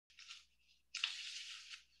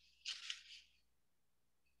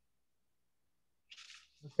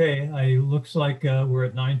Okay, looks like we're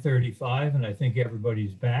at 9:35 and I think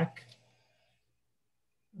everybody's back.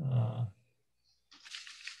 Uh,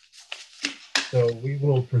 so we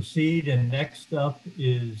will proceed, and next up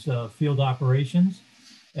is field operations.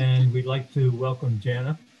 And we'd like to welcome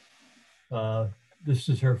Jana. This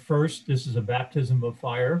is her first, this is a baptism of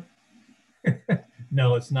fire.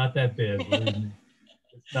 No, it's not that bad, believe me.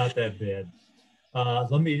 It's not that bad.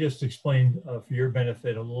 Let me just explain for your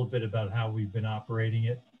benefit a little bit about how we've been operating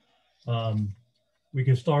it. We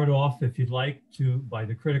can start off, if you'd like, by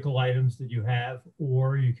the critical items that you have,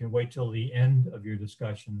 or you can wait till the end of your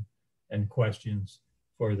discussion and questions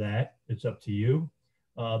for that. It's up to you.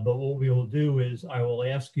 But what we will do is I will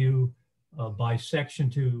ask you by section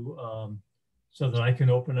so that I can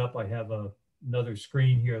open up. I have another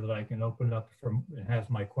screen here that I can open up from. It has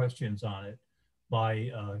my questions on it by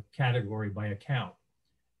category, by account.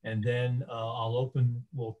 And then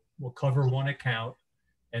we'll cover one account,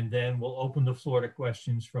 and then we'll open the floor to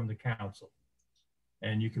questions from the council.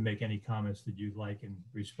 And you can make any comments that you'd like and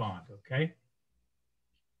respond, okay?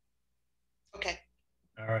 Okay.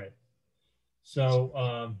 All right.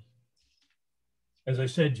 So as I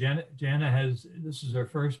said, Jana this is her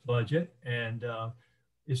first budget, and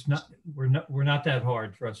we're not that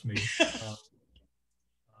hard, trust me.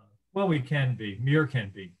 Well, we can be. Mir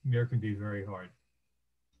can be very hard.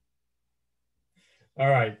 All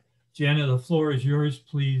right, Jana, the floor is yours.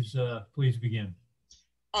 Please begin.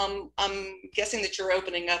 I'm guessing that you're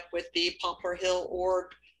opening up with the Poplar Hill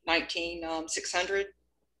Org 19600.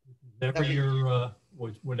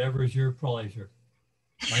 Whatever is your pleasure.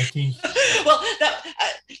 19. Well,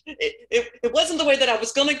 it wasn't the way that I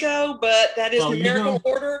was going to go, but that is numerical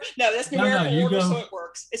order. No, that's numerical order, so it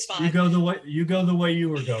works. It's fine. You go the way you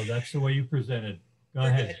were go. That's the way you presented. Go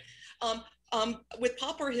ahead. With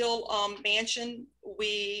Poplar Hill Mansion,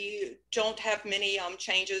 we don't have many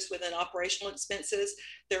changes within operational expenses.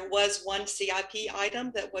 There was one CIP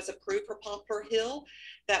item that was approved for Poplar Hill.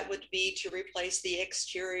 That would be to replace the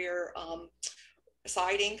exterior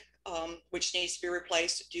siding, which needs to be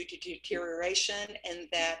replaced due to deterioration, and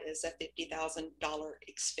that is a $50,000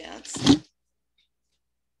 expense.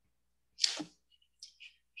 Okay.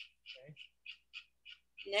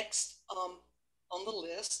 Next on the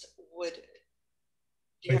list would.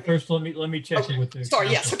 First, let me check in with the. Sorry.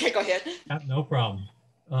 Council. Yes. Okay. Go ahead. No problem.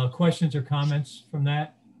 Questions or comments from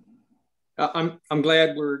that? I'm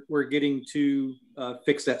glad we're getting to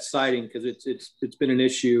fix that siding, because it's been an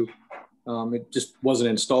issue. It just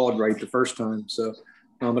wasn't installed right the first time. So,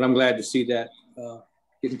 but I'm glad to see that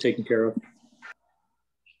getting taken care of.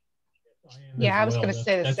 Yeah, I was going to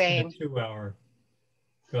say the same. 2 hour.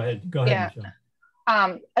 Go ahead, yeah. Michelle.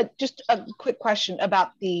 Just a quick question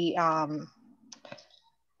about the.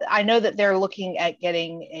 I know that they're looking at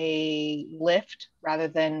getting a lift rather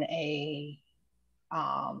than a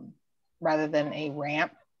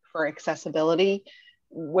ramp for accessibility.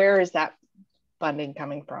 Where is that funding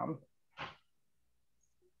coming from?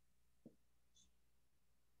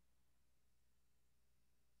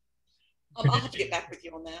 I'll have to get back with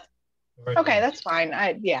you on that. Right. Okay, that's fine.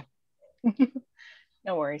 Yeah,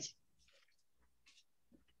 no worries.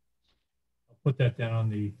 I'll put that down on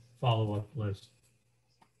the follow-up list.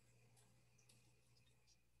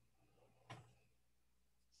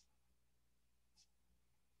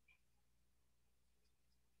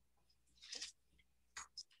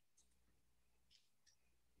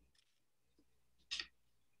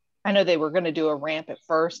 I know they were going to do a ramp at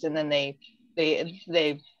first, and then they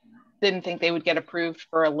didn't think they would get approved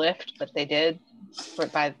for a lift, but they did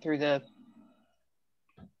through the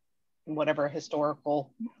whatever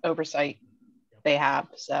historical oversight they have.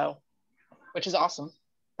 So, which is awesome.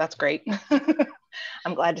 That's great.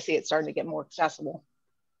 I'm glad to see it starting to get more accessible.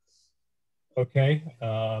 Okay.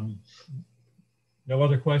 No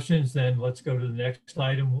other questions? Then let's go to the next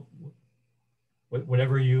item.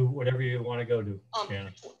 Whatever you want to go to,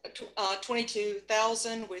 Jana.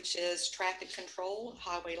 22,000, which is traffic control,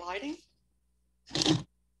 highway lighting.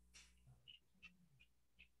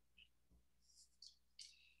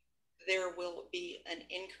 There will be an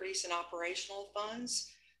increase in operational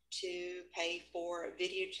funds to pay for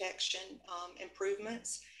video detection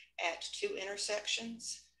improvements at 2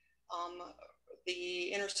 intersections.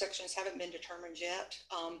 The intersections haven't been determined yet,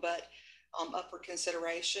 but up for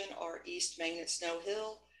consideration are East Main at Snow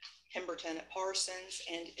Hill, Pemberton at Parsons,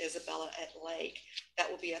 and Isabella at Lake. That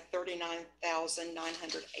will be a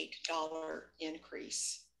 $39,908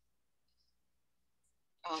 increase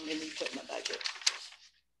in the equipment budget.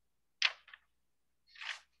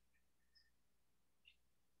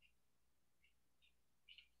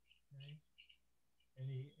 Okay.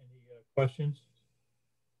 Any questions?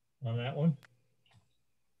 on that one?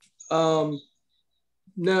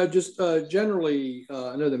 No, just generally,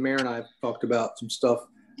 I know the mayor and I have talked about some stuff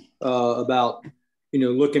about,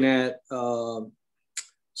 looking at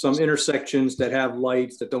some intersections that have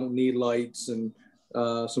lights that don't need lights and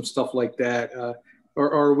some stuff like that.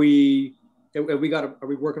 Are we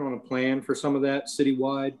working on a plan for some of that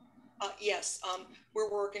citywide? Yes,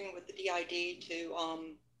 we're working with the DID to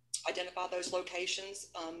identify those locations.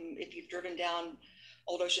 If you've driven down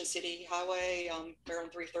Old Ocean City Highway,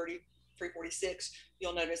 Maryland 330, 346,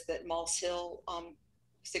 you'll notice that Moss Hill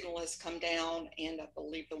signal has come down, and I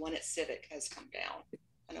believe the one at Civic has come down.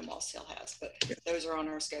 I know Moss Hill has, but those are on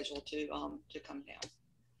our schedule to come down.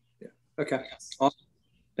 Yeah. Okay. Yes. Awesome.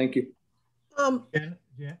 Thank you.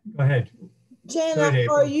 Yeah, go ahead. Jana,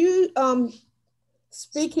 are you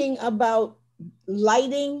speaking about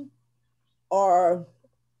lighting or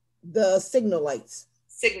the signal lights?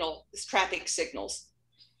 Signal, it's traffic signals.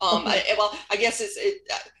 Okay. I guess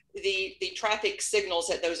the traffic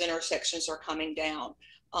signals at those intersections are coming down.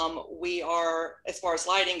 We are, as far as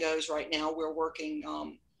lighting goes right now, we're working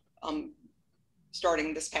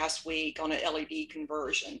starting this past week on an LED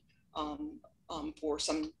conversion for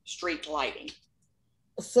some street lighting.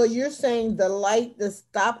 So you're saying the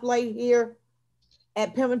stoplight here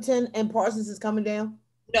at Pemberton and Parsons is coming down?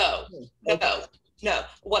 No, Okay. no.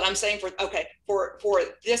 What I'm saying for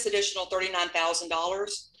this additional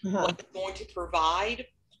 $39,000, what it's going to provide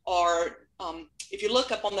are, if you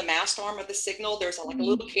look up on the mast arm of the signal, there's like a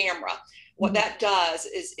little camera. What that does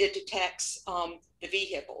is it detects the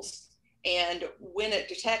vehicles, and when it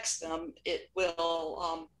detects them, it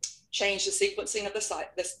will change the sequencing of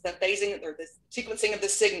the phasing or the sequencing of the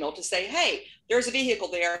signal to say, hey, there's a vehicle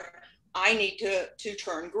there. I need to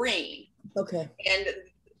turn green. Okay. And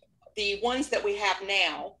the ones that we have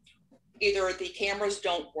now, either the cameras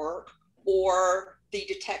don't work or the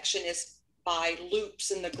detection is by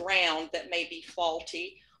loops in the ground that may be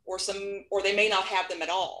faulty, or they may not have them at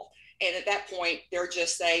all. And at that point, they're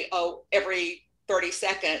just say, oh, every 30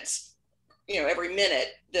 seconds, every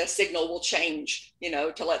minute, the signal will change,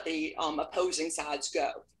 to let the opposing sides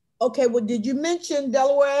go. Okay, well, did you mention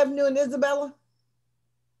Delaware Avenue and Isabella?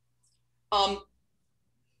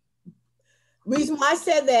 Reason why I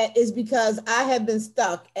said that is because I have been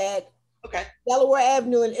stuck at Delaware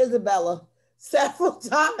Avenue and Isabella several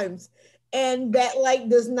times, and that light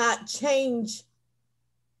does not change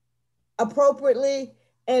appropriately.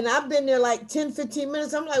 And I've been there like 10, 15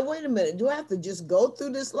 minutes. I'm like, wait a minute, do I have to just go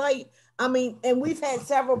through this light? I mean, and we've had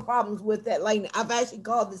several problems with that light. I've actually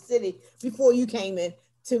called the city before you came in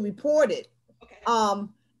to report it.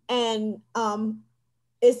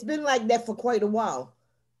 It's been like that for quite a while,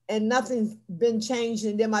 and nothing's been changed.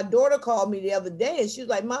 And then my daughter called me the other day and she was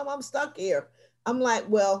like, Mom, I'm stuck here. I'm like,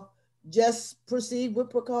 well, just proceed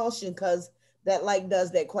with precaution, because that light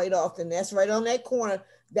does that quite often. That's right on that corner,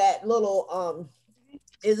 that little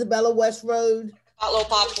Isabella West Road. Little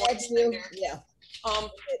popcorn. Yeah.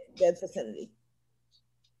 That vicinity.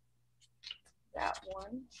 That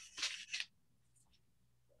one.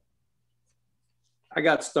 I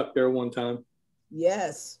got stuck there one time.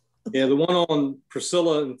 Yes. Yeah, the one on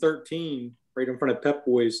Priscilla and 13, right in front of Pep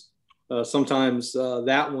Boys. Sometimes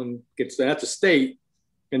that one gets, that's a state,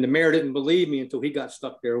 and the mayor didn't believe me until he got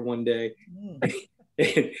stuck there one day.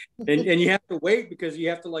 and you have to wait because you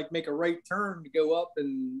have to like make a right turn to go up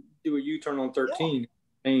and do a U-turn on 13.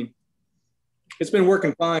 Yeah. It's been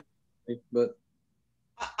working fine, but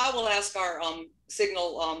I will ask our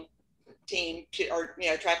signal team or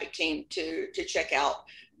traffic team to check out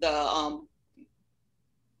the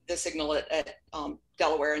signal at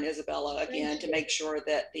Delaware and Isabella again to make sure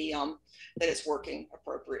that that it's working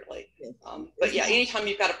appropriately. But yeah, anytime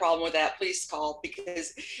you've got a problem with that, please call,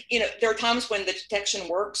 because there are times when the detection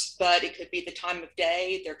works, but it could be the time of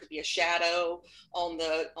day. There could be a shadow on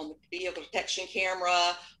the vehicle detection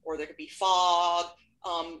camera, or there could be fog.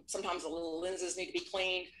 Sometimes the little lenses need to be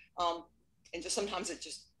cleaned, and just sometimes it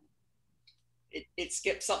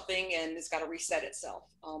skips something and it's got to reset itself.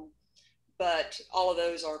 But all of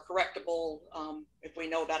those are correctable if we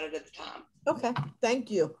know about it at the time. Okay, thank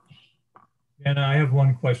you. And I have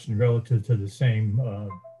one question relative to the same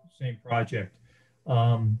project.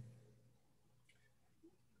 All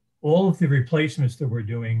of the replacements that we're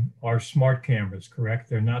doing are smart cameras, correct?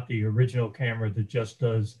 They're not the original camera that just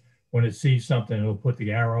does, when it sees something, it'll put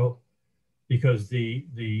the arrow. Because the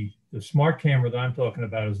smart camera that I'm talking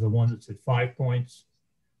about is the one that's at 5 points,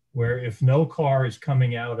 where if no car is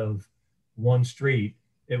coming out of one street,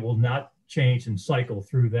 it will not change and cycle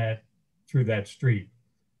through that street.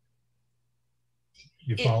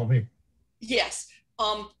 You follow me? Yes.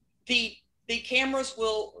 The cameras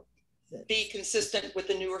will be consistent with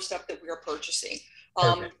the newer stuff that we are purchasing.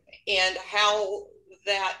 Perfect. And how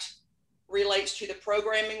that relates to the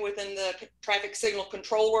programming within the traffic signal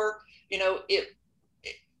controller. You know, if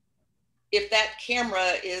that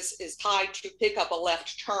camera is tied to pick up a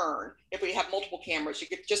left turn, if we have multiple cameras, you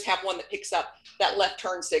could just have one that picks up that left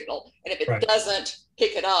turn signal. And if it Right. doesn't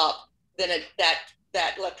pick it up, then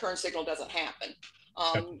that left turn signal doesn't happen.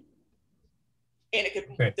 And it could,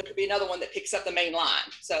 Okay. there could be another one that picks up the main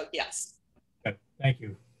line. So yes. Okay. Thank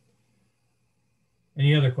you.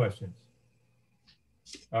 Any other questions?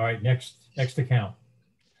 All right, next account.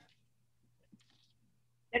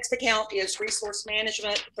 Next account is resource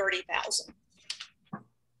management, 30,000.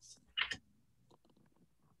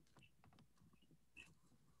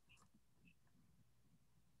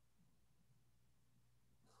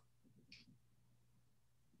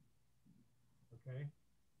 Okay.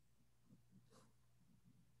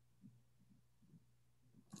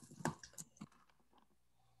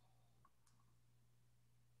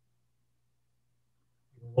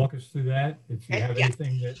 Walk us through that if you have Yeah.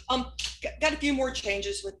 anything that. Got a few more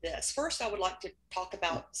changes with this. First, I would like to talk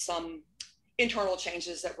about some internal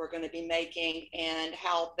changes that we're going to be making and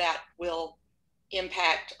how that will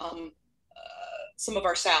impact some of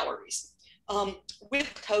our salaries. With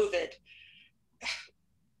COVID,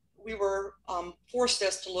 we were forced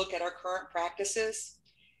us to look at our current practices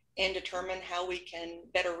and determine how we can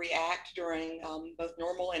better react during both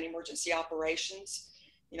normal and emergency operations,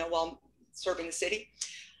 you know, while serving the city.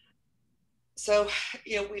 So,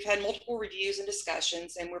 you know, we've had multiple reviews and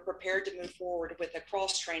discussions, and we're prepared to move forward with a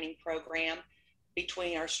cross-training program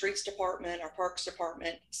between our streets department, our parks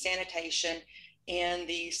department, sanitation, and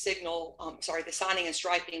the the signing and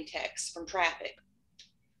striping techs from traffic.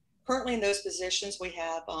 Currently in those positions, we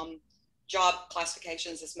have job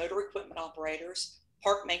classifications as motor equipment operators,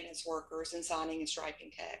 park maintenance workers, and signing and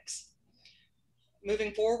striping techs.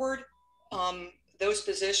 Moving forward, those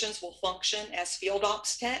positions will function as field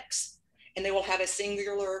ops techs, and they will have a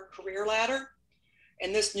singular career ladder.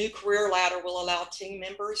 And this new career ladder will allow team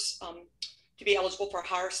members to be eligible for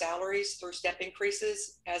higher salaries through step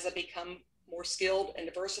increases as they become more skilled and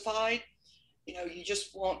diversified. You know, you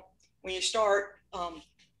just won't, when you start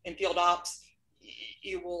in field ops,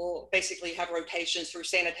 you will basically have rotations through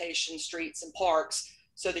sanitation, streets, and parks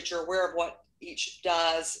so that you're aware of what each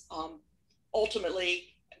does.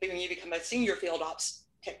 Ultimately, when you become a senior field ops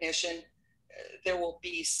technician, there will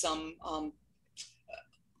be some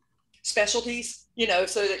specialties, you know,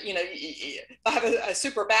 so that, you know, if I have a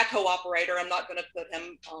super backhoe operator, I'm not going to put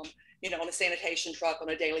him, you know, on a sanitation truck on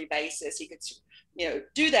a daily basis. He could, you know,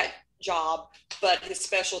 do that job, but his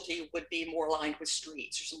specialty would be more aligned with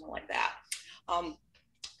streets or something like that.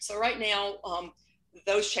 So right now, with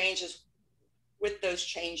those changes,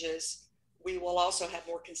 we will also have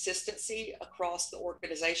more consistency across the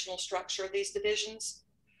organizational structure of these divisions.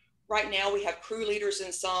 Right now, we have crew leaders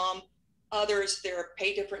in some, others, there are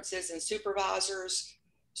pay differences in supervisors.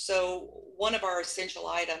 So one of our essential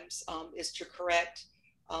items is to correct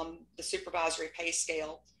the supervisory pay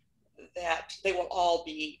scale, that they will all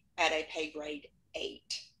be at a pay grade 8.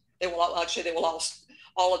 They will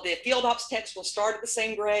all of the field ops techs will start at the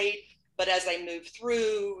same grade, but as they move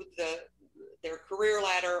through their career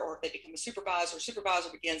ladder, or if they become a supervisor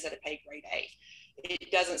begins at a pay grade 8.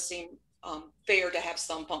 It doesn't seem fair to have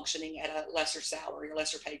some functioning at a lesser salary or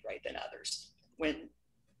lesser pay grade than others, when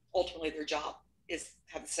ultimately their job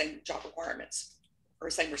have the same job requirements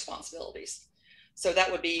or same responsibilities. So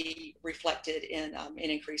that would be reflected in an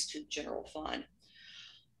increase to general fund.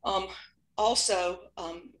 Also,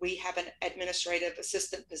 we have an administrative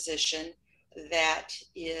assistant position that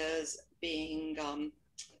is being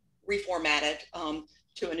reformatted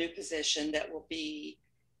to a new position that will be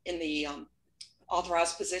in the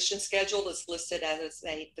authorized position schedule, is listed as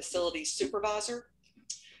a facilities supervisor.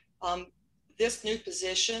 This new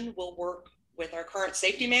position will work with our current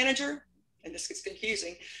safety manager, and this gets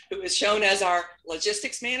confusing, who is shown as our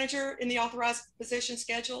logistics manager in the authorized position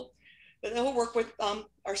schedule. But they'll work with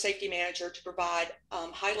our safety manager to provide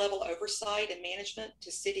high-level oversight and management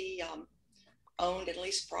to city owned and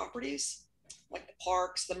leased properties, like the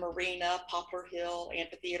parks, the marina, Poplar Hill,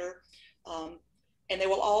 amphitheater. And they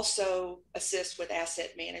will also assist with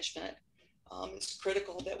asset management. It's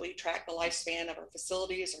critical that we track the lifespan of our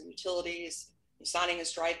facilities, our utilities, signing and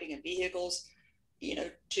striping and vehicles, you know,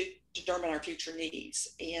 to determine our future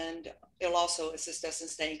needs. And it'll also assist us in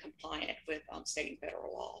staying compliant with state and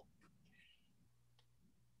federal law.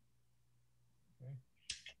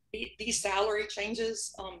 Okay. These salary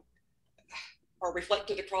changes are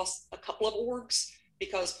reflected across a couple of orgs,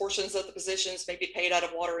 because portions of the positions may be paid out of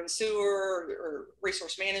water and sewer or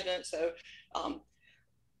resource management. So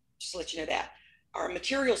just to let you know that. Our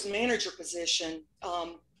materials manager position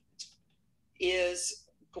is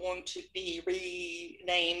going to be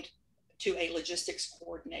renamed to a logistics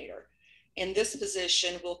coordinator. And this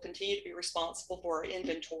position will continue to be responsible for our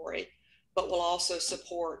inventory, but will also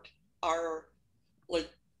support our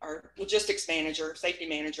logistics manager, safety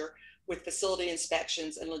manager, with facility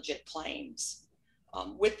inspections and legit claims.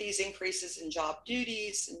 With these increases in job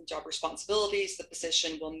duties and job responsibilities, the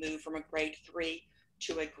position will move from a grade 3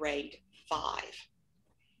 to a grade 5.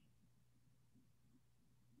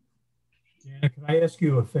 Jana, can I ask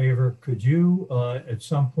you a favor? Could you, at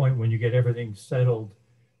some point when you get everything settled,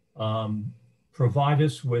 provide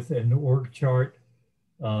us with an org chart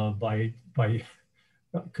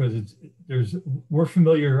because we're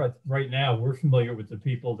familiar right now. We're familiar with the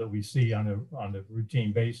people that we see on a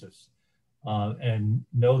routine basis and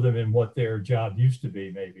know them in what their job used to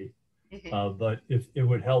be, maybe. Mm-hmm. But if it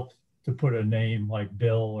would help to put a name like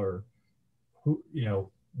Bill or who, you know,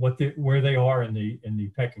 where they are in the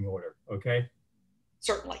pecking order. Okay.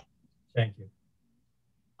 Certainly. Thank you.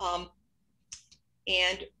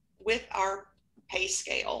 And with our pay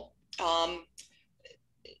scale,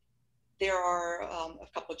 there are a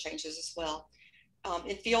couple of changes as well.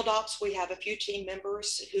 In field ops, we have a few team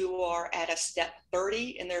members who are at a step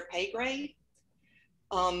 30 in their pay grade.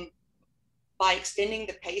 By extending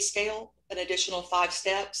the pay scale an additional 5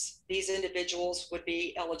 steps, these individuals would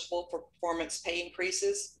be eligible for performance pay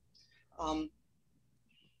increases.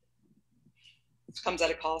 This comes at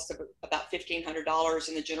a cost of about $1,500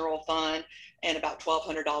 in the general fund and about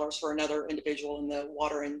 $1,200 for another individual in the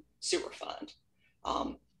water and sewer fund.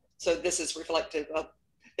 So this is reflective of,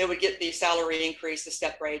 they would get the salary increase, the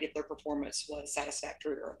step grade, if their performance was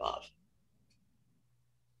satisfactory or above.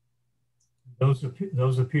 Those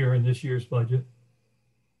appear in this year's budget?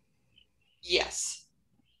 Yes.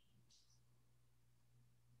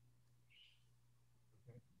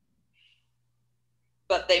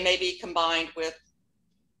 But they may be combined with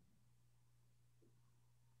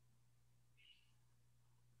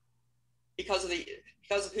because of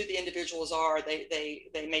who the individuals are, they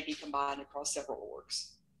may be combined across several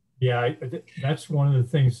orgs. Yeah, that's one of the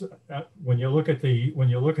things when you look at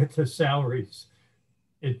the salaries,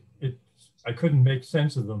 I couldn't make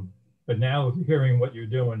sense of them, but now hearing what you're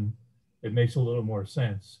doing, it makes a little more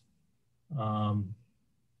sense.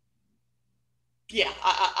 Yeah,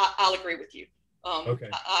 I'll agree with you. Okay.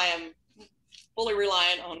 I am fully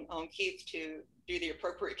reliant on Keith to do the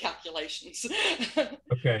appropriate calculations.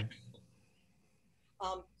 Okay.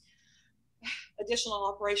 Additional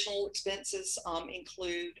operational expenses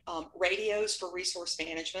include radios for resource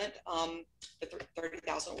management, the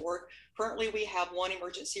 30,000 org. Currently, we have 1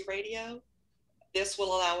 emergency radio. This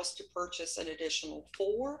will allow us to purchase an additional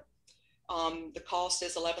 4. The cost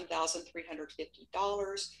is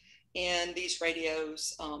 $11,350, and these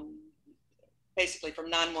radios, basically from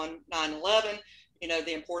 911, you know,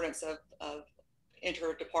 the importance of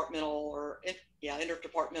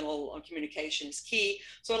interdepartmental communication is key.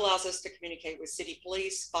 So it allows us to communicate with city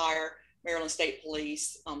police, fire, Maryland State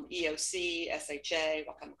Police, EOC, SHA,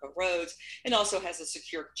 Wacomico Roads, and also has a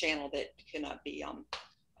secure channel that cannot be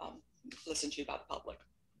listened to by the public.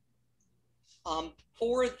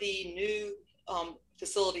 For the new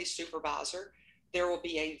facility supervisor, there will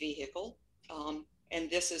be a vehicle, and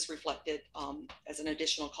this is reflected as an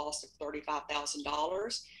additional cost of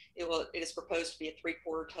 $35,000. It is proposed to be a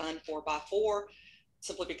 3/4 ton 4x4,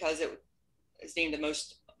 simply because it is deemed the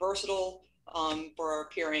most versatile for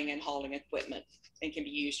carrying and hauling equipment and can be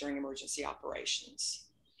used during emergency operations.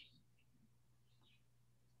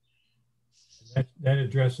 That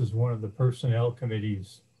addresses one of the personnel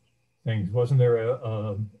committee's things. Wasn't there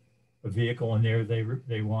a vehicle in there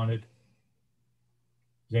they wanted?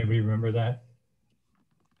 Does anybody remember that?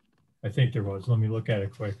 I think there was. Let me look at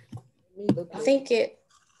it quick. I think it.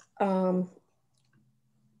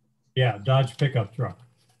 Yeah, Dodge pickup truck.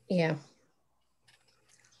 Yeah.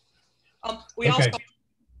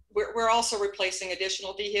 We're also replacing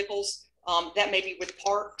additional vehicles that may be with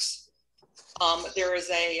parks. There is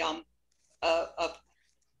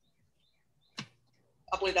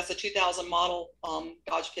I believe that's a 2000 model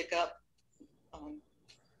Dodge pickup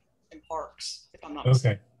in parks, if I'm not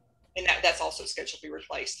mistaken. And that's also scheduled to be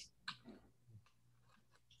replaced.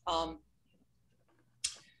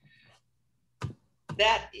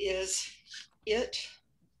 That is it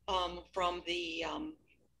from the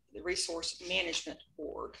resource management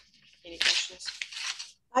org. Any questions?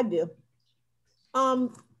 I do.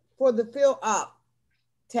 For the field op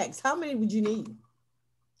techs, how many would you need?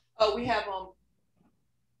 Oh, we have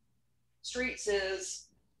Streets is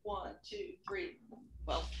 1, 2, 3.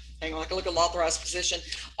 Well, hang on, I can look at authorized position.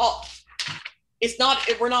 Oh, it's not,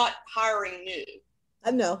 we're not hiring new.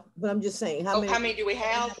 I know, but I'm just saying, how many do we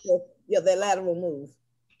have? Yeah, that lateral move.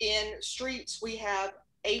 In streets, we have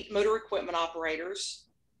 8 motor equipment operators.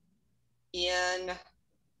 In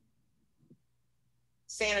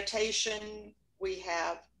sanitation, we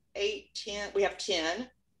have 10.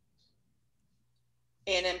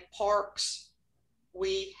 And in parks,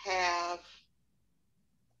 we have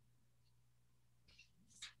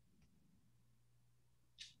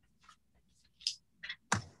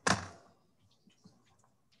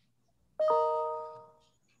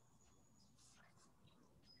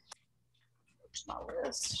my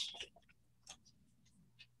list.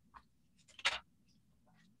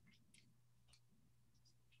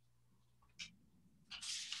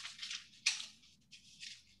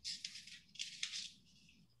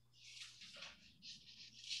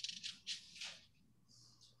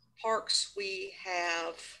 Parks, we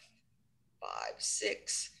have 5,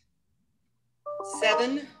 6,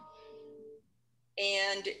 7.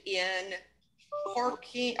 And in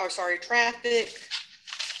parking, or sorry, traffic,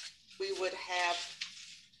 we would have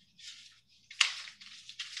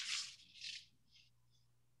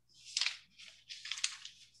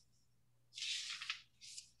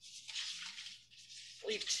I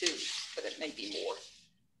believe 2, but it may be more.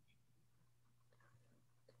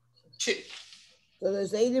 2. So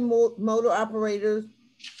there's 80 motor operators,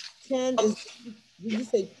 10 is, did you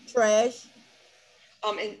say trash?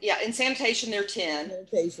 And yeah, in sanitation, there are 10.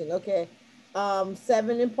 Sanitation, okay.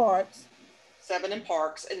 7 in parks. 7 in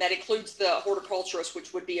parks, and that includes the horticulturist,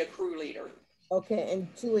 which would be a crew leader. Okay, and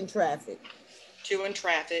 2 in traffic. 2 in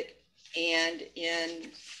traffic, and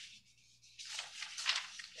in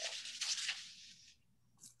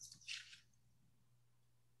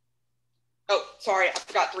oh, sorry, I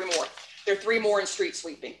forgot 3 more. There are 3 more in street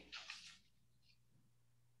sweeping.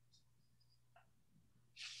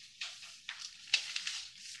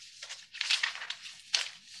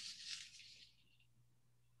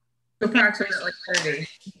 Approximately 30.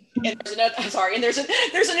 And there's another, I'm sorry, and there's an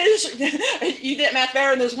addition, you did math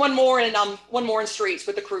better, and there's one more in streets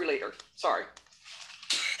with the crew leader. Sorry.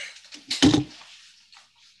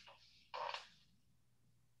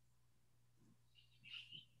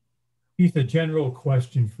 Keith, a general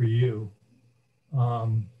question for you.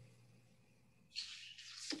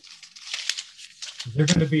 Is there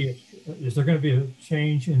going to be a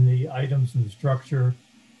change in the items in the structure?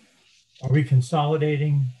 Are we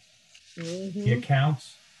consolidating the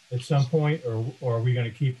accounts at some point, or are we going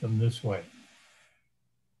to keep them this way?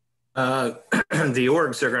 The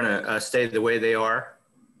orgs are going to stay the way they are,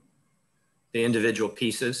 the individual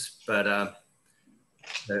pieces, but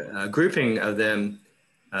the grouping of them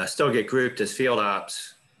still get grouped as field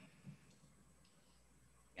ops.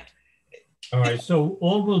 All right, so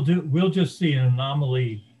all we'll just see an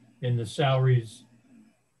anomaly in the salaries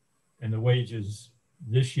and the wages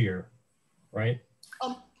this year, right?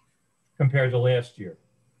 Compared to last year.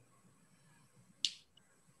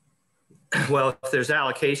 Well, if there's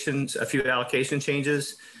allocations, a few allocation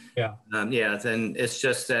changes, yeah, then it's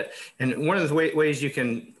just that. And one of the ways you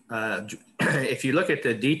can, if you look at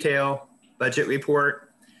the detail budget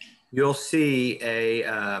report, you'll see a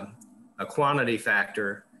quantity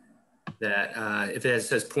factor that if it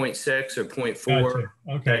says 0.6 or 0.4, gotcha.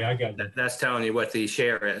 Okay, I got that. That's telling you what the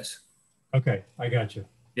share is. Okay, I got you.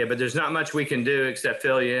 Yeah, but there's not much we can do except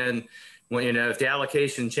fill you in. When, you know, if the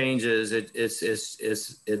allocation changes,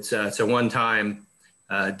 it's a one-time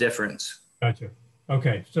difference. Gotcha.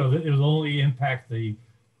 Okay, so it'll only impact the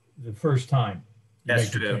first time. That's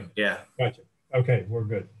true. Yeah. Gotcha. Okay, we're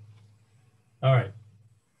good. All right.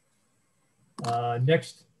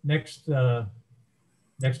 Next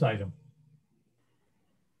item.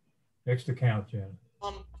 Next account, Jan.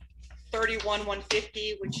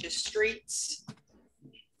 31,150, which is streets.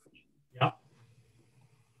 Yeah.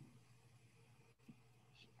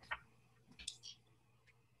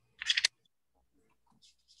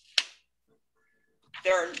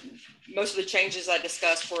 There are most of the changes I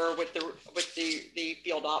discussed were with the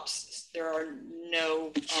field ops. There are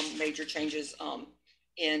no major changes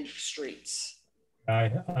in streets. I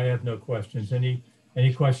have no questions. Any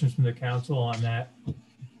questions from the council on that?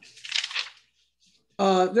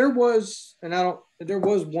 There was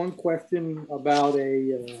one question about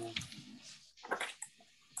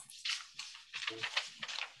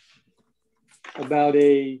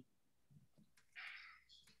a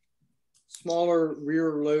smaller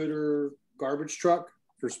rear loader garbage truck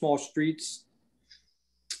for small streets.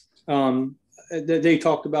 They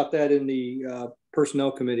talked about that in the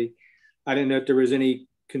personnel committee. I didn't know if there was any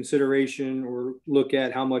consideration or look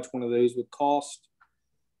at how much one of those would cost?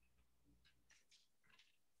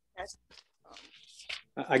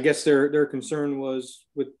 I guess their concern was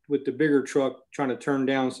with the bigger truck trying to turn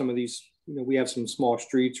down some of these, you know, we have some small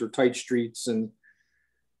streets or tight streets, and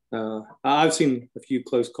I've seen a few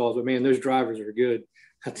close calls, but man, those drivers are good,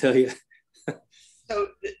 I tell you. So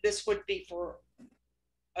this would be for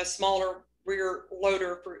a smaller rear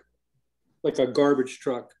loader for like a garbage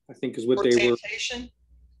truck, I think is what they sanitation? were.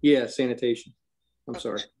 Yeah, sanitation. I'm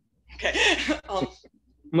sorry. Okay.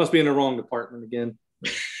 Must be in the wrong department again.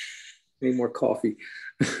 Need more coffee.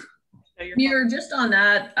 Muir, just on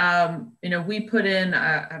that, you know, we put in,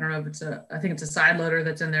 I don't know if it's I think it's a side loader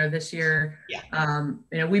that's in there this year. Yeah.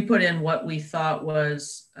 You know, we put in what we thought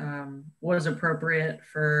was appropriate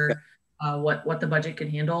for what the budget could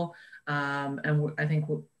handle. And I think,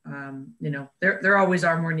 you know, there always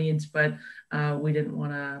are more needs, but we didn't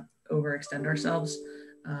want to overextend ourselves.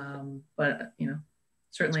 But, you know,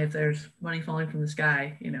 certainly if there's money falling from the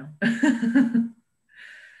sky, you know.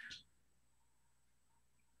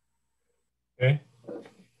 Okay.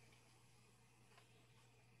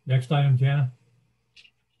 Next item, Jana.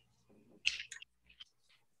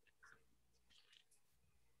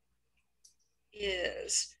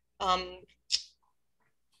 Is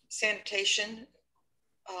sanitation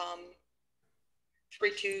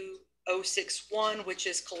 32061, which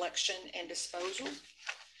is collection and disposal.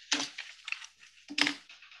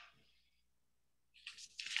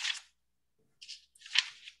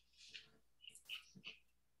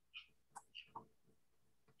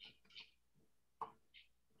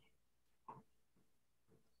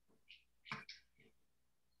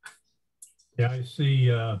 Yeah, I see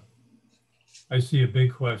a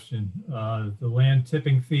big question. The land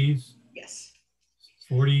tipping fees. Yes.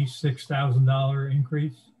 $46,000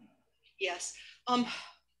 increase. Yes.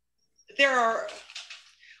 There are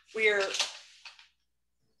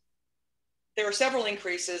several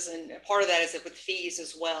increases, and part of that is with fees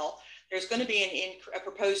as well. There's going to be a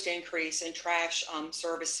proposed increase in trash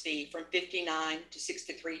service fee from $59 to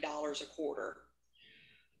 $63 a quarter.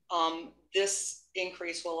 This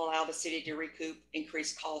increase will allow the city to recoup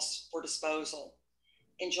increased costs for disposal.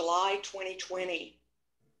 In July 2020,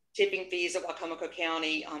 tipping fees at Wacomico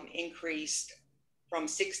County increased from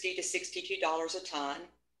 $60 to $62 a ton.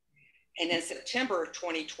 And in September of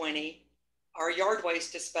 2020, our yard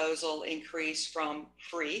waste disposal increased from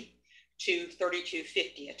free to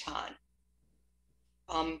 $32.50 a ton.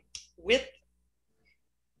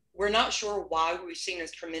 We're not sure why we've seen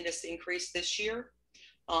this tremendous increase this year.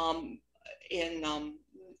 In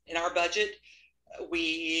our budget,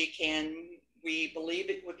 we believe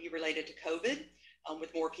it would be related to COVID,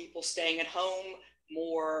 with more people staying at home,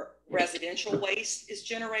 more residential waste is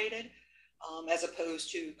generated, as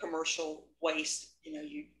opposed to commercial waste. You know,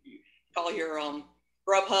 you call your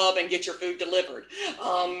Grubhub and get your food delivered.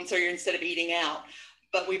 So you're instead of eating out.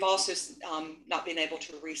 But we've also not been able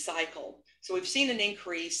to recycle. So we've seen an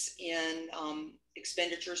increase in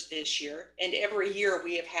expenditures this year. And every year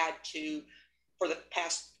we have had to, for the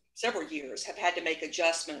past several years, have had to make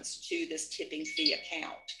adjustments to this tipping fee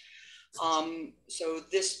account. So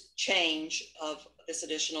this change of this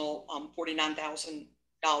additional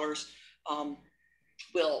 $49,000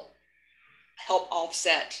 will help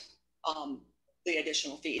offset the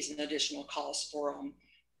additional fees and additional costs for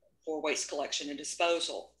waste collection and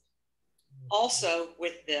disposal. Also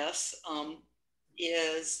with this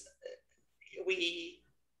is we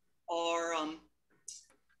are,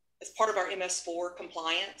 as part of our MS4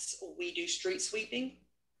 compliance, we do street sweeping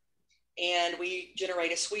and we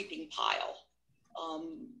generate a sweeping pile.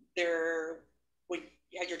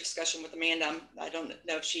 We had your discussion with Amanda. I don't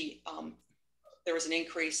know if she, there was an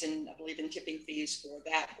increase in, I believe, in tipping fees for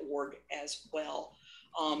that org as well.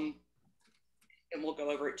 And we'll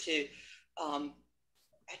go over it too.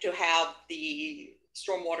 To have the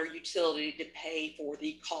stormwater utility to pay for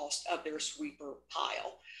the cost of their sweeper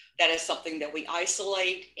pile. That is something that we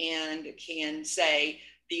isolate and can say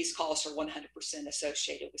these costs are 100%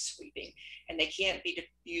 associated with sweeping. And they can't be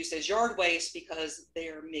used as yard waste because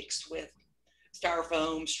they're mixed with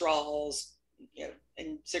styrofoam, straws, you know,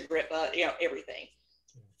 and cigarette butt, you know, everything.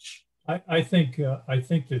 I think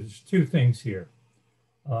there's two things here.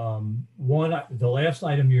 One, the last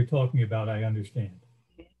item you're talking about, I understand,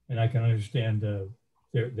 and I can understand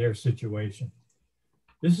their situation.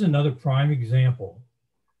 This is another prime example.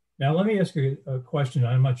 Now, let me ask you a question.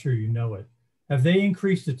 I'm not sure you know it. Have they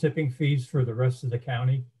increased the tipping fees for the rest of the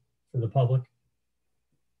county, for the public?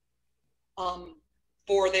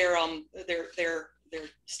 For their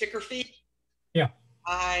sticker fee? Yeah.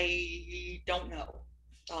 I don't know.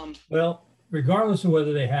 Well, regardless of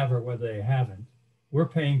whether they have or whether they haven't, we're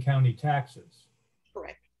paying county taxes.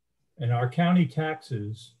 Correct. And our county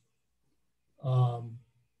taxes, we're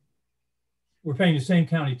paying the same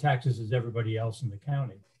county taxes as everybody else in the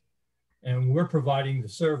county. And we're providing the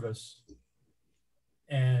service.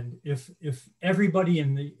 And if everybody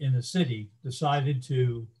in the city decided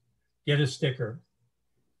to get a sticker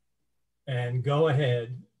and go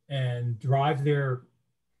ahead and drive their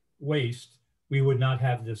waste, we would not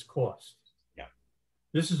have this cost. Yeah.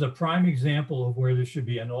 This is a prime example of where there should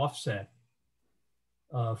be an offset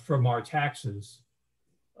from our taxes.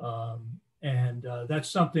 And that's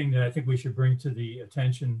something that I think we should bring to the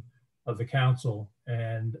attention of the council.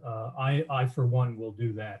 And I for one, will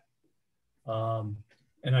do that.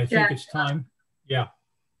 And I think it's time. Yeah.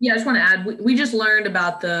 Yeah, I just want to add, we just learned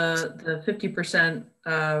about the 50%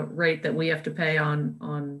 rate that we have to pay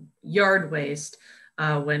on yard waste.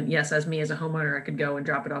 When, yes, as me as a homeowner, I could go and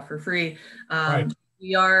drop it off for free. Right.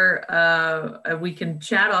 We can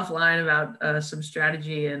chat offline about some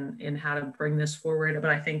strategy and how to bring this forward, but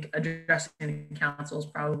I think addressing council is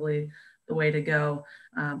probably the way to go,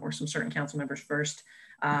 or some certain council members first.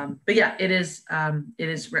 But yeah, it is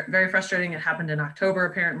very frustrating. It happened in October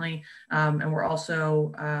apparently, and we're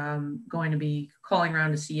also going to be calling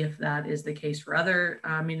around to see if that is the case for other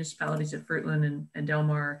municipalities at Fruitland and Del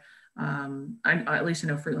Mar. At least I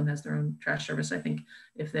know Fruitland has their own trash service. I think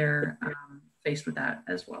if they're faced with that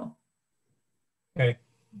as well. Okay,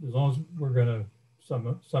 as long as we're going to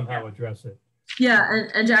somehow address it. Yeah,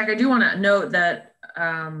 and Jack, I do want to note that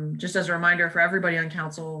just as a reminder for everybody on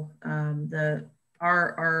council,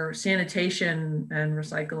 our sanitation and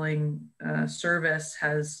recycling service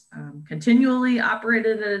has continually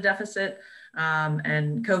operated at a deficit,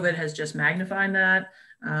 and COVID has just magnified that.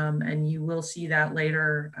 And you will see that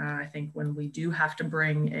later, I think, when we do have to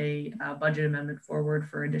bring a budget amendment forward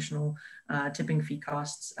for additional tipping fee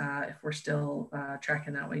costs, if we're still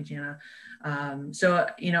tracking that way, Jana. So,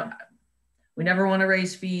 you know, we never want to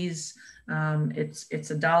raise fees. It's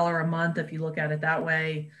 $1 a month if you look at it that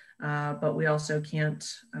way, but we also can't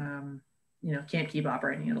keep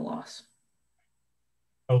operating at a loss.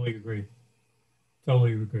 Totally agree.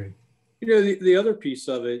 Totally agree. You know, the other piece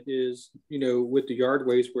of it is, you know, with the yard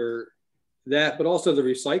waste where that, but also the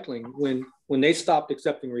recycling, when they stopped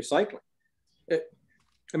accepting recycling. I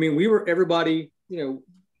mean, we were taking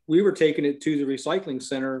it to the recycling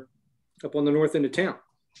center up on the north end of town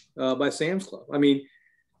by Sam's Club. I mean,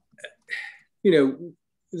 you know,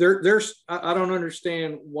 I don't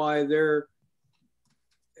understand why I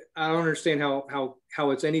don't understand how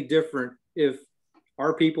it's any different if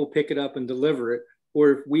our people pick it up and deliver it,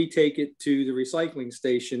 or if we take it to the recycling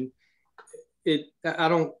station. I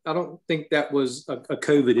don't think that was a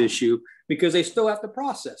COVID issue, because they still have to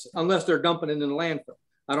process it unless they're dumping it in the landfill.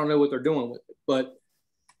 I don't know what they're doing with it, but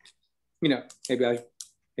you know, maybe I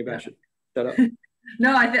should shut up.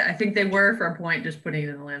 No, I think they were for a point just putting it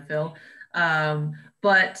in the landfill.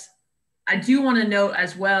 But I do want to note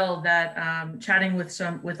as well that chatting with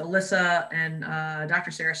Alyssa and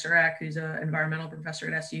Dr. Sarah Surek, who's an environmental professor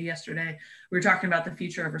at SU yesterday, we were talking about the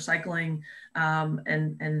future of recycling,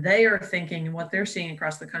 and they are thinking, and what they're seeing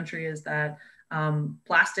across the country is that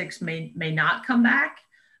plastics may not come back,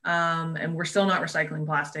 and we're still not recycling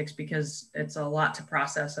plastics because it's a lot to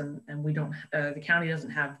process, and we don't, the county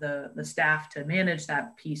doesn't have the staff to manage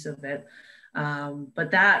that piece of it.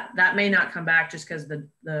 But that may not come back just because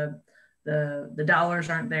the dollars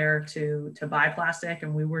aren't there to buy plastic,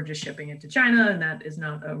 and we were just shipping it to China, and that is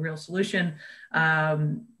not a real solution.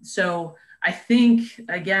 So I think,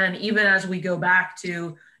 again, even as we go back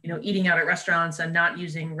to, you know, eating out at restaurants and not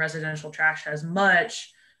using residential trash as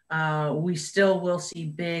much, we still will see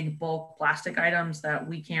big bulk plastic items that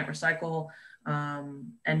we can't recycle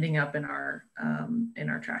ending up in our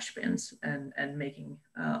trash bins and making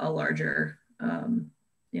a larger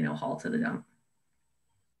haul to the dump.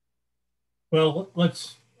 Well,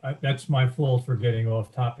 that's my fault for getting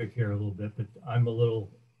off topic here a little bit, but I'm a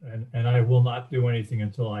little, and I will not do anything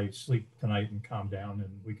until I sleep tonight and calm down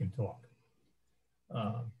and we can talk.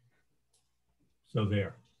 So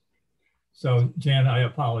there. So Jan, I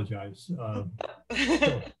apologize.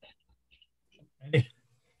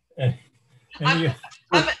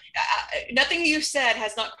 Nothing you said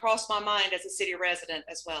has not crossed my mind as a city resident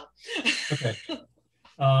as well. Okay.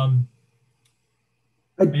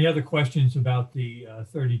 Any other questions about the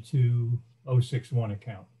 32061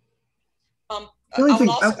 account? The only thing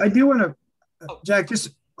I do want to, Jack, just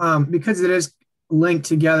because it is linked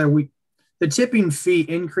together, the tipping fee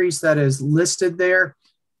increase that is listed there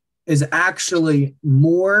is actually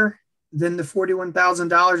more than the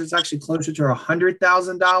 $41,000. It's actually closer to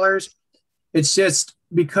 $100,000. It's just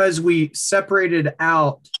because we separated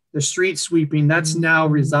out the street sweeping, that's now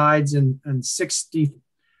resides in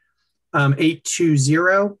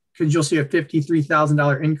 6820, because you'll see a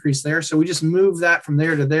 $53,000 increase there. So we just move that from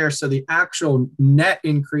there to there. So the actual net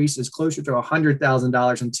increase is closer to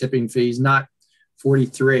 $100,000 in tipping fees, not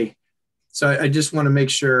 43. So I just want to make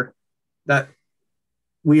sure that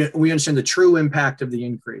we understand the true impact of the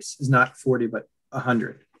increase is not 40, but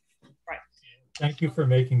 100. Right. Thank you for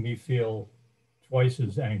making me feel twice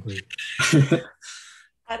as angry.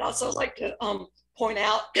 I'd also like to point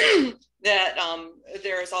out that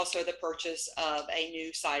there is also the purchase of a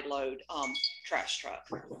new side load trash truck.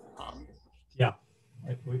 Yeah,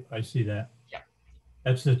 I see that. Yeah.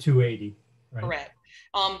 That's the 280, right? Correct.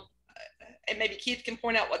 And maybe Keith can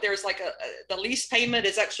point out what there's like the lease payment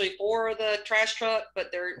is actually for the trash truck,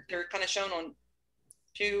 but they're kind of shown on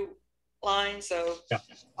 2 lines. So yeah.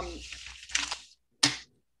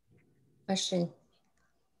 Question.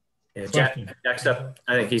 Yeah, Jack's up.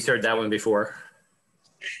 I think he's heard that one before.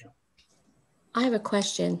 I have a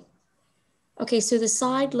question. Okay, so the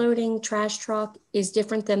side loading trash truck is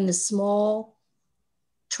different than the small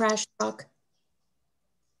trash truck?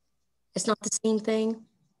 It's not the same thing?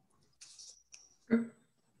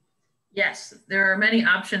 Yes, there are many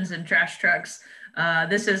options in trash trucks.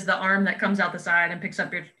 This is the arm that comes out the side and picks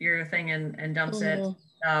up your thing and dumps it.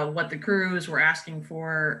 What the crews were asking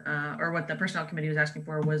for, or what the personnel committee was asking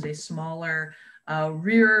for, was a smaller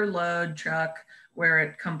rear load truck where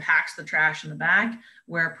it compacts the trash in the back,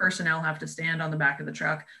 where personnel have to stand on the back of the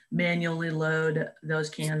truck, manually load those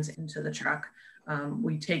cans into the truck.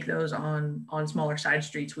 We take those on smaller side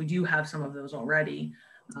streets. We do have some of those already.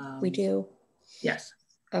 We do? Yes.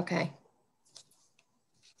 Okay.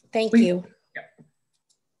 Thank you.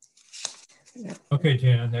 Yep. Okay,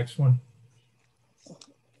 Jana, next one.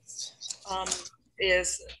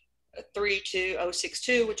 Is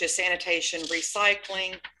 32062, which is sanitation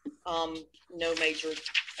recycling. No major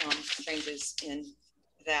changes in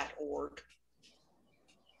that org.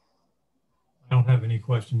 I don't have any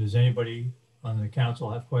questions. Does anybody on the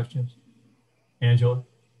council have questions? Angela,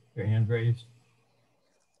 your hand raised.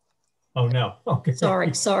 Oh no. Okay.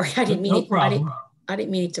 Sorry. I didn't mean no it. problem. I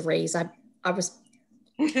didn't mean it to raise. I was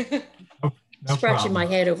no scratching my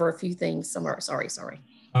head over a few things somewhere. Sorry.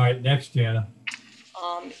 All right, next, Jana.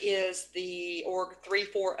 Is the org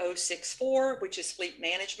 34064, which is fleet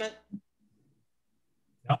management.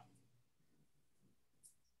 Yep.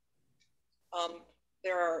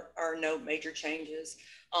 There are no major changes.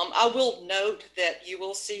 I will note that you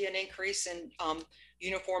will see an increase in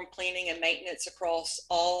uniform cleaning and maintenance across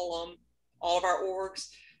all of our orgs.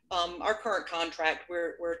 Our current contract,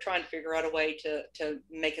 we're trying to figure out a way to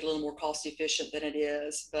make it a little more cost efficient than it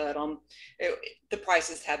is, but the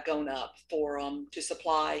prices have gone up for to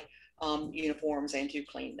supply uniforms and to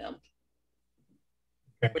clean them.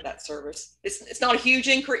 Okay. With that service. It's not a huge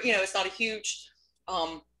increase, it's not a huge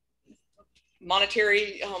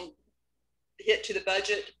monetary hit to the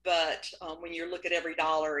budget, but when you look at every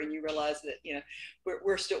dollar and you realize that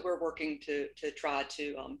we're working to try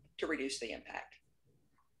to reduce the impact.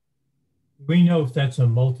 We know if that's a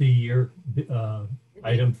multi-year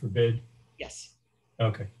item for bid? Yes.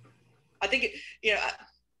 Okay. I think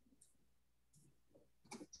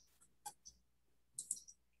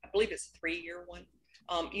I believe it's a 3-year one.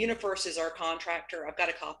 UniFirst is our contractor. I've got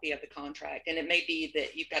a copy of the contract, and it may be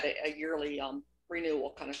that you've got a yearly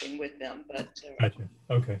renewal kind of thing with them. But gotcha.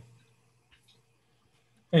 Okay.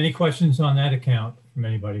 Any questions on that account from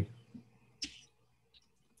anybody?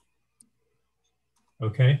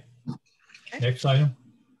 Okay. Next item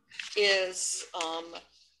is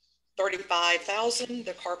 35,000.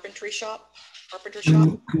 The carpenter shop. That's pretty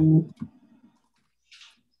clean.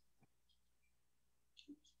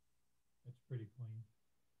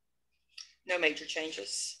 No major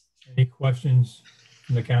changes. Any questions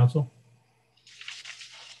from the council?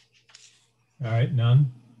 All right,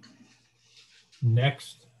 none.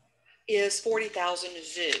 Next is 40,000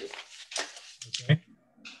 zoo. Okay.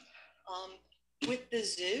 With the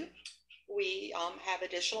zoo, we have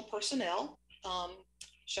additional personnel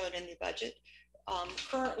shown in the budget.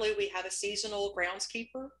 Currently, we have a seasonal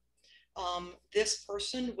groundskeeper. This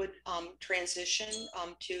person would transition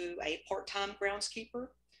to a part-time groundskeeper.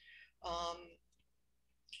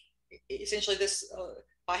 Essentially, this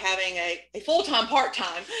by having a full-time,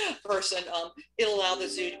 part-time person, it'll allow the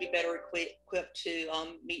zoo to be better equipped to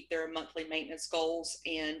meet their monthly maintenance goals,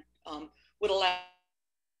 and would allow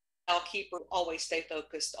keeper always stay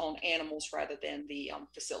focused on animals rather than the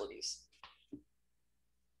facilities.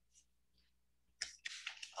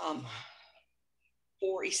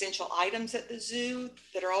 for essential items at the zoo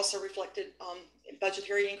that are also reflected in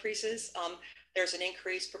budgetary increases. There's an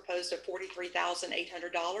increase proposed of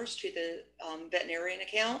 $43,800 to the veterinarian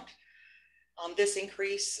account. This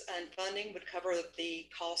increase in funding would cover the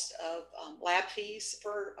cost of lab fees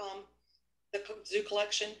for the zoo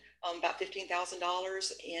collection, about $15,000,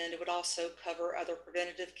 and it would also cover other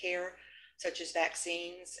preventative care, such as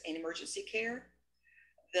vaccines and emergency care.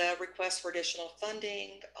 The request for additional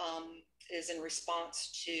funding is in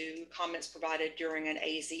response to comments provided during an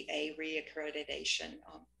AZA reaccreditation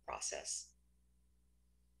process.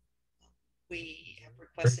 We have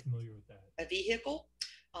requested a vehicle.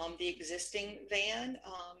 The existing van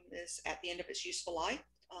is at the end of its useful life.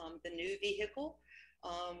 The new vehicle,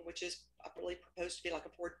 which is probably proposed to be like a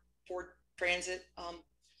Ford Transit,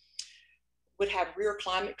 would have rear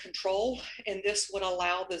climate control, and this would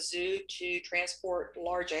allow the zoo to transport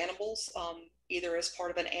large animals, either as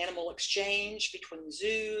part of an animal exchange between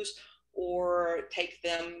zoos or take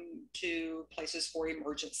them to places for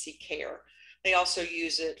emergency care. They also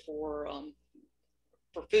use it for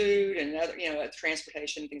food and other,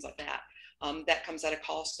 transportation, things like that. That comes at a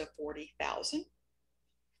cost of $40,000.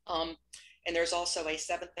 And there's also a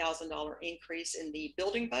 $7,000 increase in the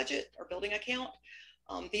building budget or building account.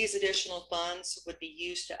 These additional funds would be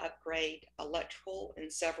used to upgrade electrical in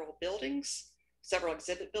several buildings, several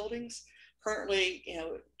exhibit buildings. Currently,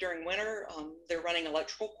 during winter, they're running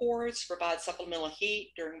electrical cords to provide supplemental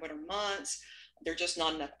heat during winter months. There are just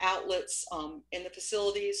not enough outlets in the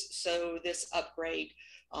facilities, so this upgrade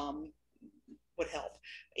would help.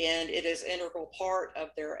 And it is an integral part of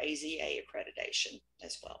their AZA accreditation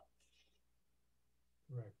as well.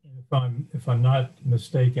 Correct. And if I'm not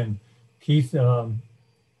mistaken, Keith,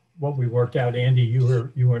 what we worked out, Andy,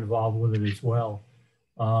 you were involved with it as well.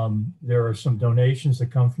 There are some donations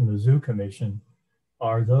that come from the Zoo Commission.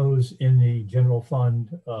 Are those in the general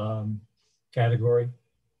fund category?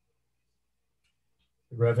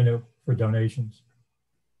 The revenue for donations?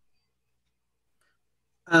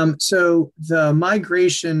 So the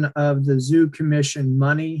migration of the Zoo Commission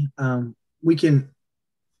money,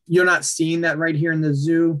 you're not seeing that right here in the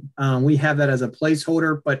zoo. We have that as a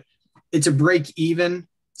placeholder, but it's a break even.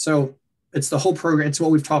 So it's the whole program. It's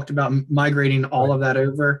what we've talked about, migrating all of that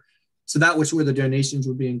over. So that was where the donations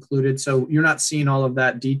would be included. So you're not seeing all of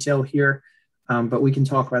that detail here, but we can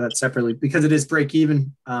talk about that separately because it is break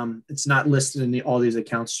even. It's not listed in all these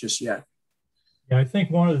accounts just yet. Yeah, I think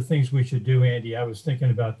one of the things we should do, Andy, I was thinking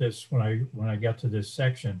about this when I got to this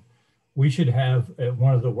section. We should have at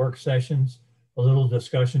one of the work sessions a little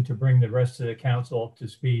discussion to bring the rest of the council up to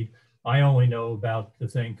speed. I only know about the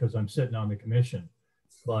thing because I'm sitting on the commission,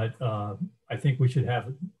 but I think we should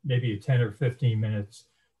have maybe 10 or 15 minutes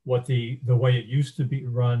what the way it used to be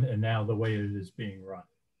run and now the way it is being run.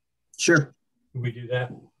 Sure. Can we do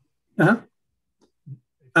that? Uh-huh.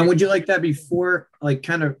 And would you like that before, like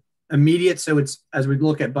kind of immediate, so it's as we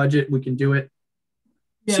look at budget, we can do it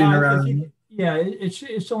sooner? Yeah,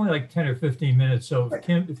 it's only like 10 or 15 minutes. So if,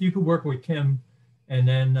 Kim, if you could work with Kim, and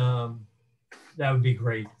then that would be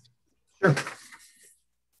great. Sure.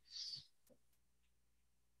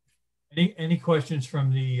 Any questions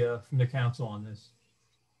from the council on this?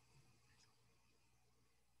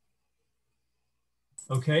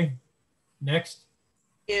 Okay, next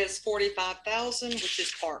is $45,000, which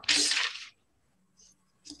is parks.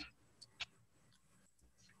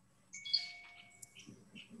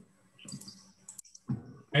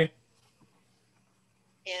 Okay.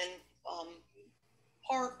 In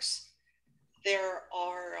parks, there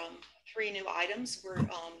are 3 new items. We're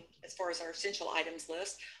as far as our essential items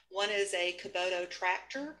list. One is a Kubota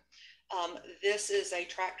tractor. This is a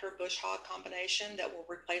tractor bush hog combination that will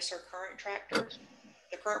replace our current tractor.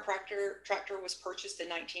 The current tractor was purchased in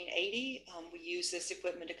 1980. We use this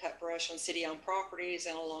equipment to cut brush on city-owned properties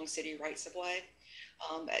and along city rights-of-way.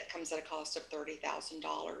 It comes at a cost of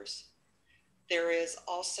 $30,000. There was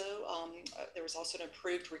also an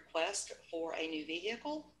approved request for a new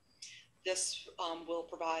vehicle. This will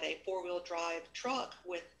provide a 4-wheel drive truck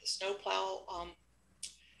with the snowplow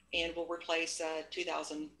and will replace a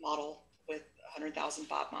 2000 model with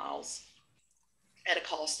 100,005 miles at a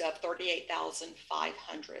cost of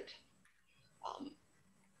 $38,500.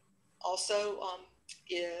 Also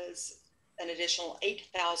is an additional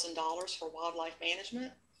 $8,000 for wildlife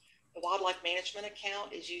management. The wildlife management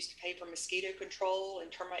account is used to pay for mosquito control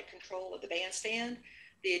and termite control at the bandstand.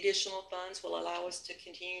 The additional funds will allow us to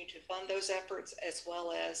continue to fund those efforts as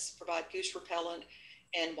well as provide goose repellent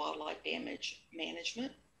and wildlife damage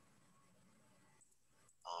management.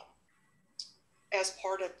 As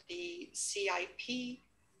part of the CIP,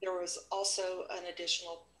 there was also an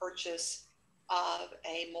additional purchase of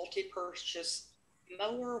a multi-purchase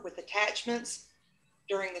mower with attachments.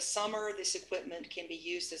 During the summer, this equipment can be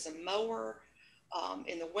used as a mower.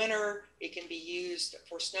 In the winter, it can be used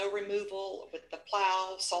for snow removal with the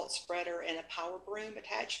plow, salt spreader, and a power broom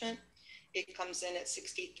attachment. It comes in at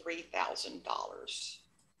 $63,000.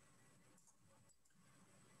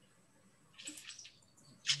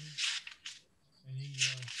 Any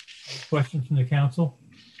questions from the council?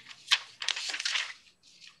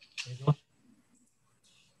 Angela?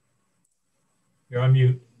 You're on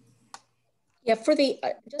mute. Yeah, for the,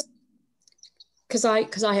 just because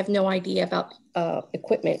I have no idea about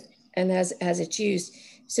equipment and as it's used.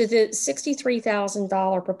 So the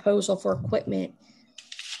 $63,000 proposal for equipment,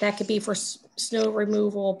 that could be for snow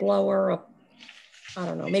removal, blower, I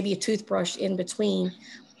don't know, maybe a toothbrush in between.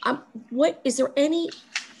 Is there any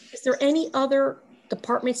other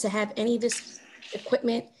departments that have any of this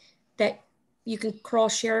equipment that you can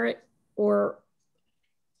cross share it, or?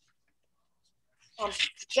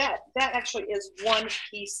 That actually is one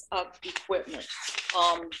piece of equipment,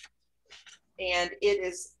 and it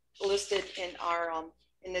is listed in our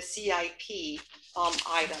in the CIP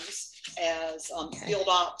items as field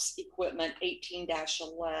ops equipment 18-11.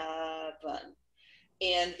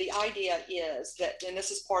 And the idea is that, and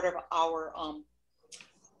this is part of our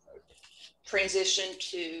transition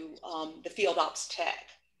to the field ops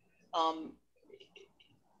tech.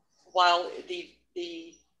 While the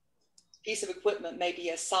piece of equipment may be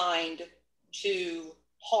assigned to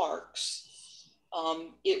parks,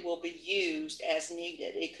 it will be used as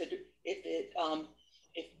needed. It could,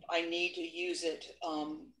 if I need to use it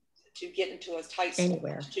to get into a tight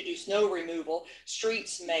spot to do snow removal,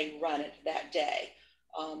 streets may run it that day,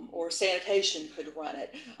 or sanitation could run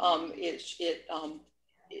it.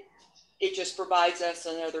 It just provides us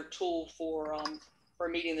another tool for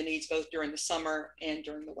meeting the needs both during the summer and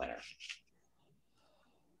during the winter.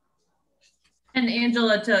 And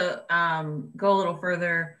Angela, to go a little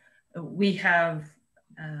further, we have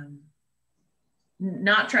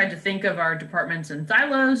not tried to think of our departments in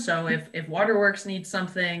silos. So if Waterworks needs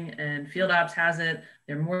something and Field Ops has it,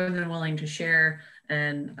 they're more than willing to share,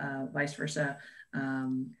 and vice versa.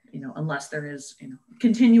 You know, unless there is, you know,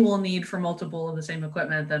 continual need for multiple of the same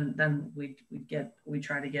equipment, then we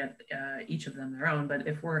try to get each of them their own. But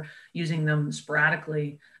if we're using them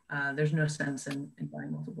sporadically, there's no sense in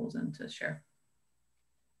buying multiples and to share.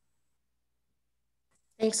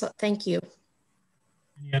 Thanks. Thank you.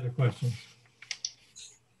 Any other questions?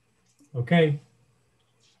 Okay.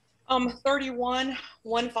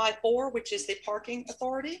 31154, which is the parking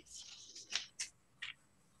authority.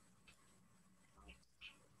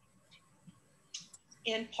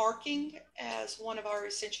 In parking, as one of our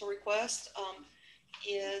essential requests,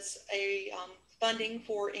 is a funding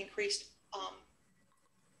for increased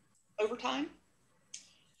overtime.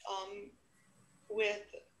 With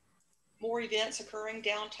more events occurring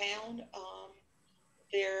downtown,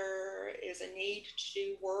 there is a need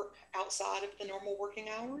to work outside of the normal working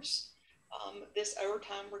hours. This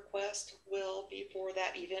overtime request will be for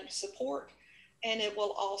that event support, and it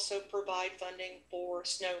will also provide funding for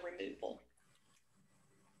snow removal.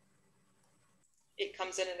 It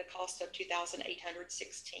comes in at a cost of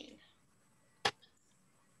 $2,816.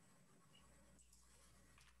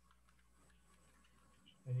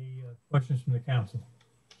 Any questions from the council?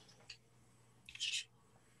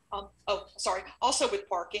 Oh, sorry. Also with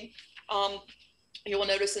parking, you will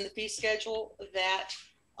notice in the fee schedule that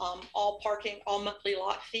all monthly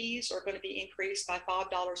lot fees are going to be increased by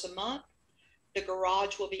 $5 a month. The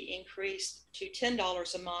garage will be increased to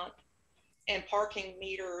 $10 a month, and parking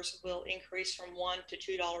meters will increase from $1 to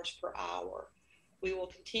 $2 per hour. We will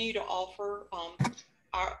continue to offer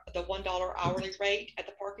the $1 hourly rate at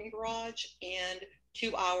the parking garage and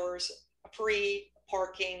 2 hours free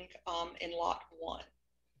parking in lot 1.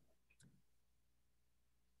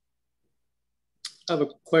 I have a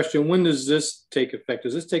question. When does this take effect?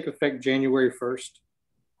 Does this take effect January 1st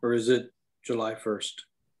or is it July 1st?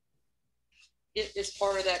 It is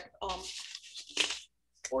part of that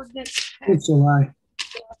ordinance. It's July.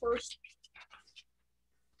 July 1st.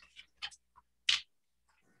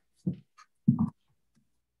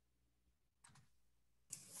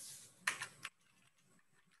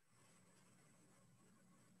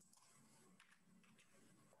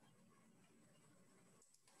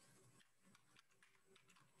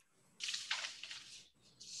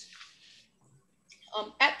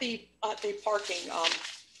 At the parking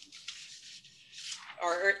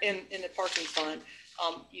or in the parking fund,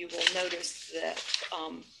 you will notice that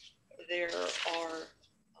there are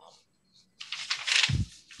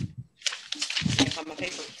on my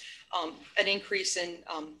paper an increase in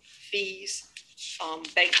fees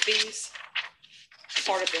bank fees.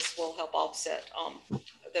 Part of this will help offset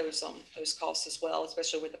those costs as well,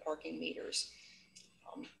 especially with the parking meters.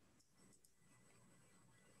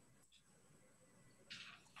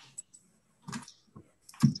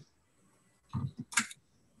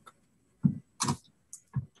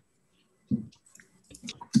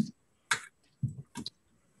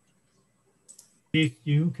 Keith,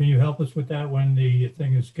 can you help us with that when the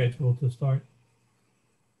thing is scheduled to start?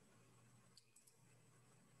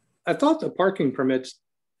 I thought the parking permits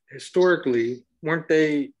historically, weren't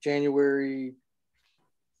they January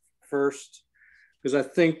 1st? Because I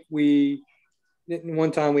think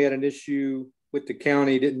one time we had an issue with the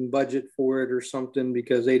county, didn't budget for it or something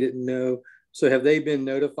because they didn't know. So have they been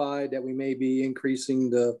notified that we may be increasing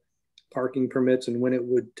the parking permits and when it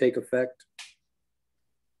would take effect?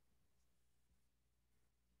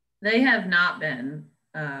 They have not been.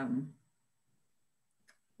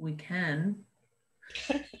 We can.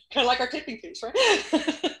 Kind of like our tipping fees, right? So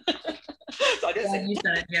I didn't say You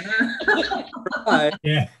said it, Jenna. Right.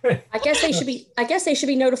 Yeah. I guess they should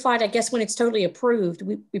be notified, I guess, when it's totally approved.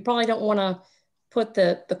 We probably don't want to put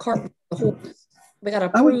the cart before the horse. We got to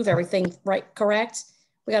approve everything, right? Correct?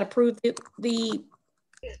 We got to approve the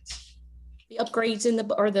upgrades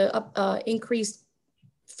the increased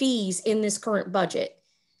fees in this current budget.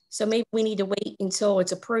 So maybe we need to wait until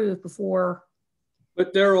it's approved before.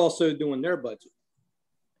 But they're also doing their budget.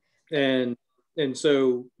 And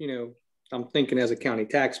so, I'm thinking as a county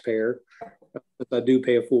taxpayer, if I do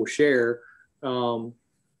pay a full share,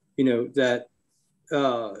 that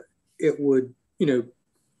it would,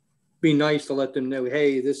 be nice to let them know,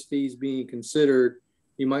 hey, this fee's being considered.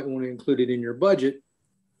 You might want to include it in your budget.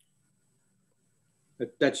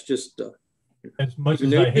 But that's just as much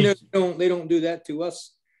as I hate they don't do that to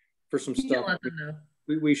us for some stuff.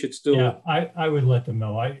 We should still. Yeah, I would let them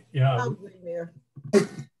know. Yeah,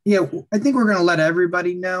 I think we're going to let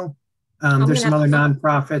everybody know. There's some other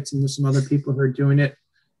nonprofits and there's some other people who are doing it.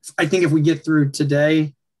 I think if we get through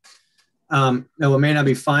today, it may not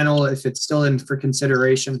be final. If it's still in for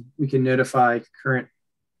consideration, we can notify current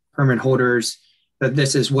permit holders that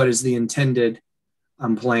this is what is the intended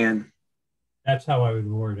plan. That's how I would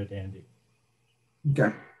word it, Andy.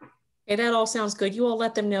 Okay. Okay, that all sounds good. You all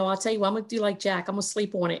let them know. I'll tell you what, I'm going to do like Jack. I'm going to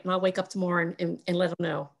sleep on it and I'll wake up tomorrow and let them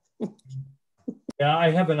know. Yeah, I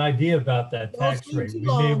have an idea about that tax rate. We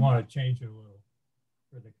may want to change it a little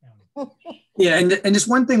for the county. Yeah, and just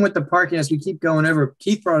one thing with the parking, as we keep going over,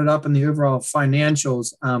 Keith brought it up in the overall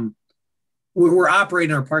financials. We're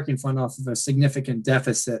operating our parking fund off of a significant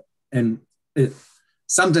deficit, and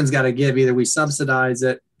something's got to give. Either we subsidize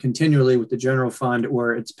it continually with the general fund,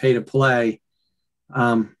 or it's pay to play.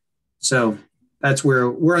 So that's where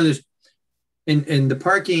we're on this. In the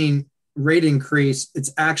parking rate increase,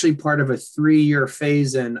 it's actually part of a 3-year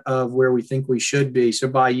phase-in of where we think we should be. So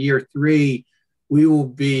by year 3, we will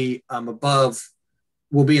be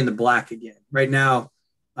we'll be in the black again. Right now,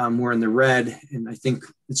 we're in the red, and I think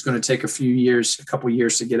it's going to take a couple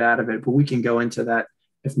years to get out of it, but we can go into that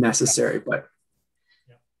if necessary. But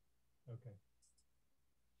yeah.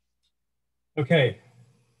 Okay.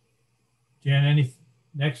 Jan,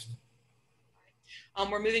 next?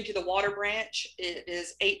 We're moving to the water branch. It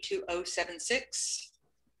is 82076.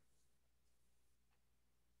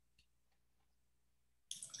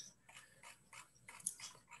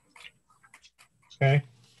 Okay.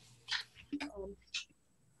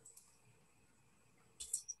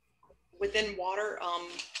 Within water,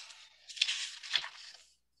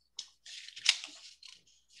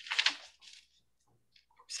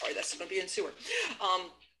 sorry, that's going to be in sewer.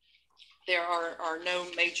 There are no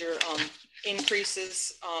major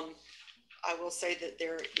increases. I will say that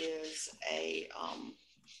there is a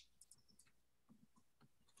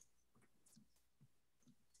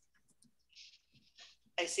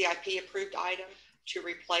CIP approved item to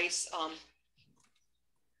replace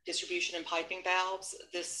distribution and piping valves.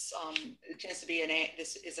 This tends to be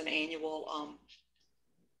this is an annual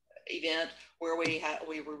event where we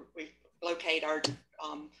locate our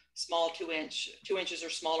small 2 inches or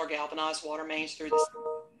smaller galvanized water mains through this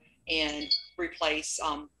and replace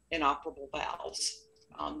inoperable valves.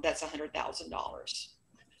 That's $100,000.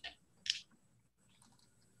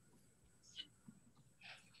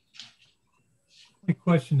 The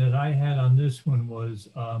question that I had on this one was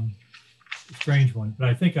a strange one, but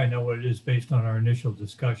I think I know what it is based on our initial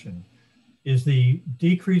discussion. Is the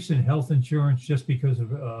decrease in health insurance just because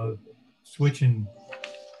of switching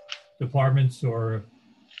departments or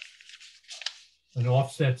an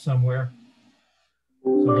offset somewhere?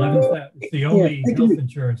 So it's the only health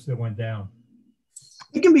insurance that went down.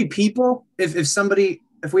 It can be people. If somebody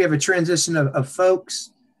if we have a transition of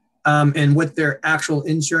folks and what their actual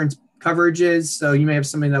insurance coverage is. So you may have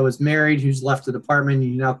somebody that was married who's left the department,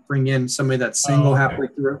 and you now bring in somebody that's single halfway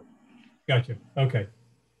through. Gotcha. Okay.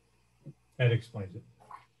 That explains it.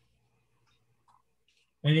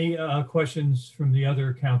 Any questions from the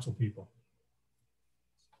other council people?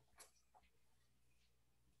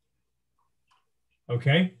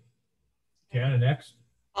 Okay. Jana, next.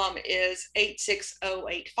 Is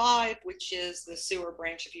 86085, which is the sewer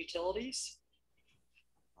branch of utilities.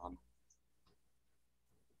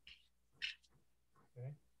 Okay.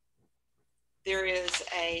 There is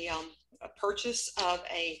a purchase of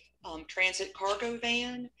a transit cargo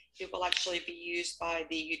van. It will actually be used by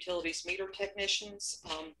the utilities meter technicians.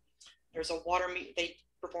 There's a water meter, they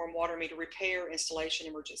perform water meter repair, installation,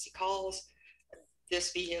 emergency calls.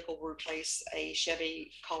 This vehicle will replace a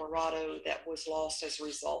Chevy Colorado that was lost as a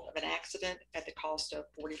result of an accident at the cost of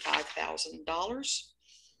 $45,000.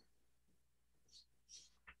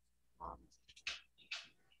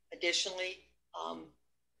 Additionally,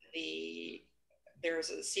 there's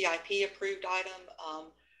a CIP approved item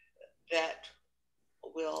that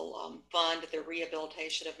will fund the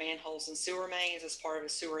rehabilitation of manholes and sewer mains as part of a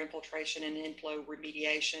sewer infiltration and inflow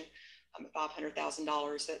remediation,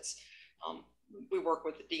 $500,000. That's we work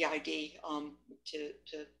with the DID to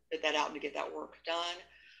bid that out and to get that work done,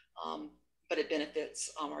 but it benefits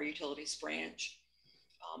our utilities branch.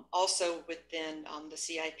 Also within the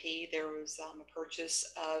CIP, there was a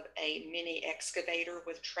purchase of a mini excavator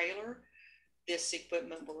with trailer. This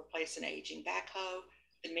equipment will replace an aging backhoe.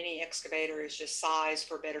 The mini excavator is just sized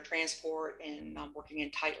for better transport and working in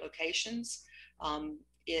tight locations.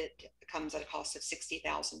 It comes at a cost of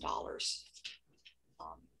 $60,000.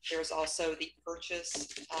 There's also the purchase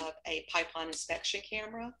of a pipeline inspection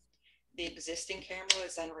camera. The existing camera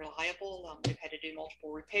is unreliable. We've had to do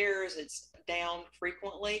multiple repairs. It's down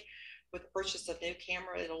frequently. With the purchase of new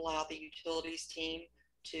camera, it'll allow the utilities team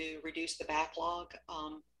to reduce the backlog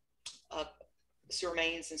of sewer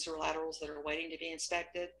mains and sewer laterals that are waiting to be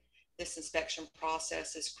inspected. This inspection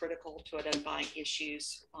process is critical to identifying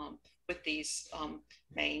issues with these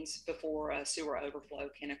mains before a sewer overflow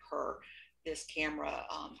can occur. This camera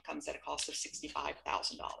comes at a cost of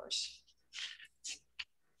 $65,000.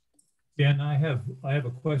 Dan, I have a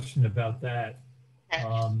question about that.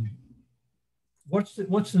 Okay. What's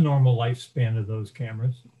the normal lifespan of those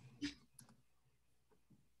cameras?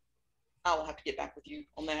 I will have to get back with you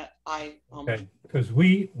on that. Okay, because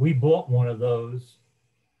we bought one of those.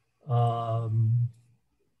 I'm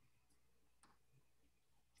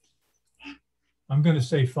going to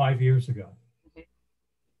say 5 years ago.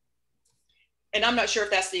 And I'm not sure if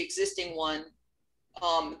that's the existing one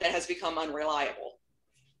that has become unreliable.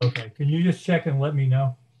 Okay, can you just check and let me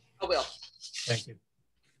know? I will. Thank you.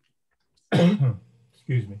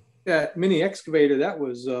 Excuse me. Yeah, mini excavator, that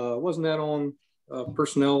was, wasn't that on a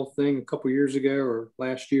personnel thing a couple years ago or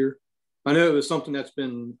last year? I know it was something that's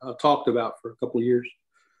been talked about for a couple of years.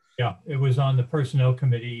 Yeah, it was on the personnel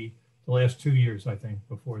committee the last 2 years, I think,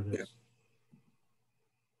 before this. Yeah.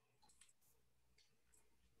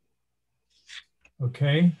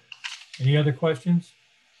 Okay, any other questions?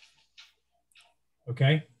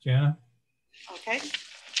 Okay, Jana? Okay.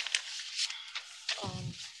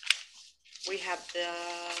 We have the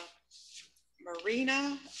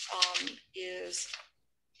marina is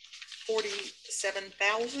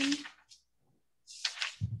 47,000.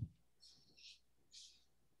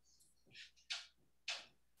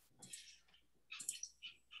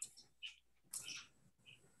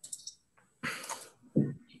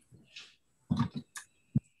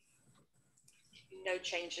 No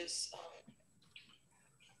changes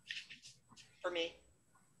for me.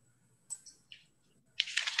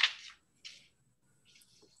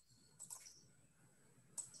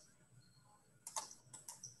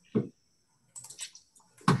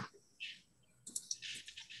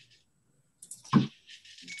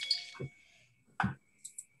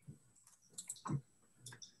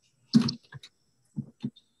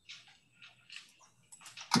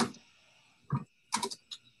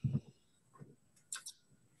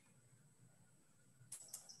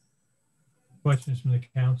 Questions from the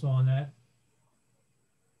council on that?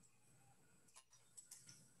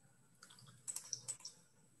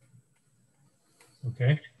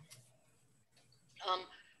 Okay.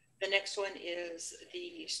 The next one is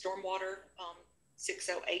the stormwater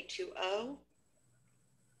 60820.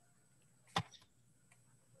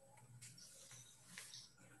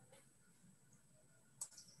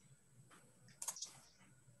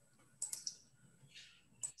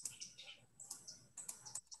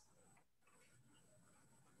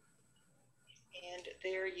 And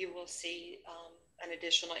there you will see an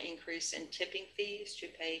additional increase in tipping fees to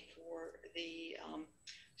pay for the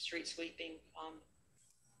street sweeping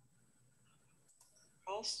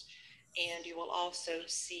costs. And you will also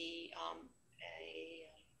see a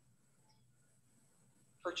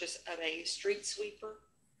purchase of a street sweeper.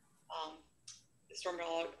 The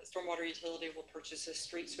stormwater utility will purchase a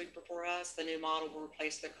street sweeper for us. The new model will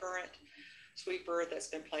replace the current sweeper that's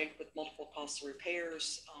been plagued with multiple costs of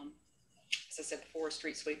repairs. As I said before,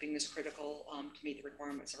 street sweeping is critical to meet the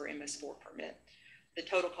requirements of our MS4 permit. The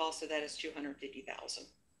total cost of that is $250,000,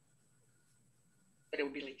 but it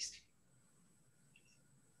will be leased.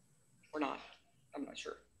 Or not, I'm not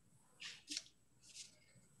sure.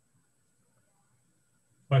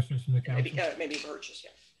 Questions from the council? Maybe purchase,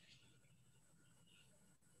 yeah.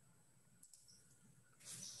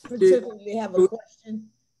 Particularly have a question.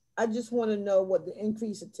 I just want to know what the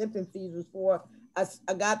increase of tipping fees was for. I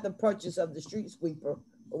got the purchase of the street sweeper,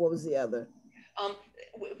 or what was the other?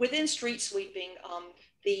 Within street sweeping,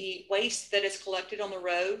 the waste that is collected on the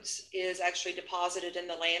roads is actually deposited in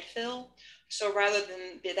the landfill. So rather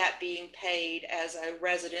than that being paid as a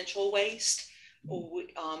residential waste,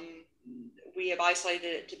 we have isolated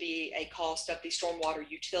it to be a cost of the stormwater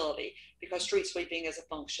utility, because street sweeping is a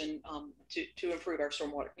function to improve our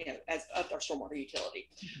stormwater, as of our stormwater utility.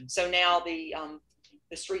 Mm-hmm. So now the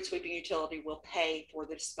street sweeping utility will pay for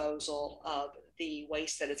the disposal of the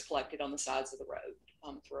waste that is collected on the sides of the road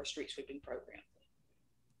through our street sweeping program.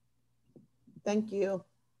 Thank you.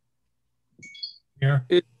 Yeah.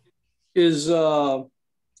 It is so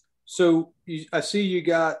I see you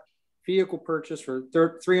got vehicle purchase for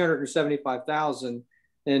 $375,000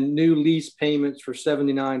 and new lease payments for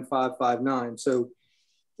 $79,559. So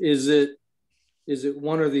is it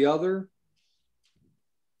one or the other,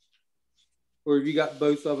 or have you got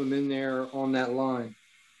both of them in there on that line?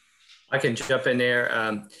 I can jump in there.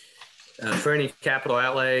 For any capital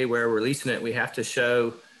outlay where we're leasing it, we have to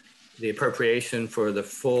show the appropriation for the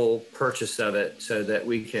full purchase of it so that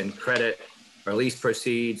we can credit our lease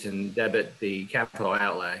proceeds and debit the capital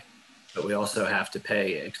outlay. But we also have to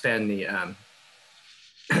expend the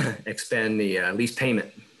lease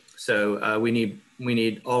payment. So we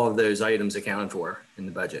need all of those items accounted for in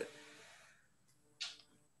the budget.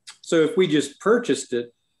 So if we just purchased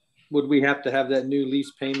it, would we have to have that new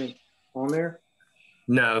lease payment on there?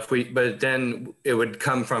 No, but then it would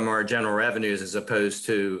come from our general revenues as opposed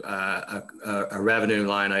to a revenue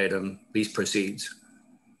line item, lease proceeds.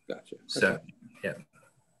 Gotcha. So, okay. Yeah.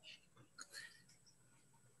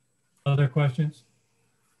 Other questions?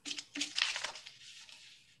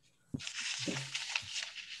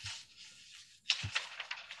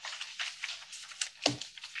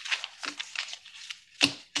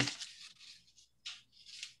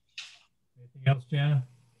 Anything else, Jana?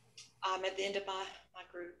 I'm at the end of my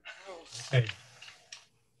group. Okay.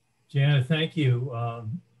 Jana, thank you.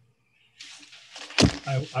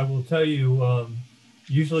 I will tell you,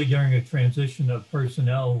 usually during a transition of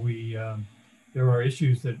personnel, there are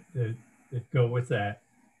issues that go with that.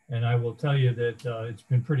 And I will tell you that it's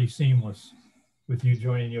been pretty seamless with you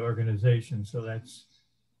joining the organization. So that's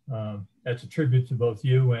a tribute to both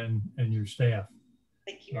you and your staff.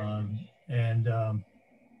 Thank you.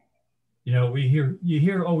 You know,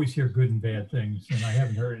 you always hear good and bad things, and I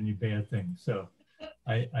haven't heard any bad things. So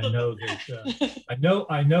I know that I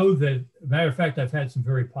know that. Matter of fact, I've had some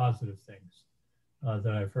very positive things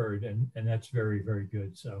that I've heard, and that's very, very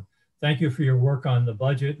good. So thank you for your work on the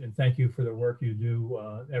budget, and thank you for the work you do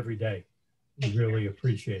every day. We really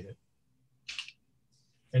appreciate it.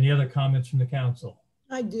 Any other comments from the council?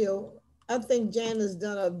 I do. I think Jana's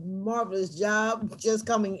done a marvelous job just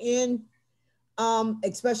coming in.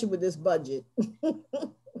 Especially with this budget.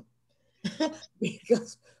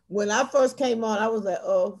 Because when I first came on, I was like,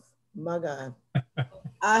 oh my God.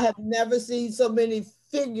 I have never seen so many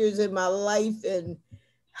figures in my life, and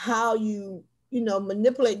how you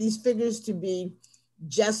manipulate these figures to be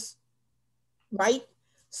just right.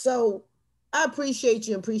 So I appreciate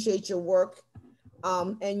you, appreciate your work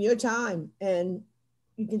and your time. And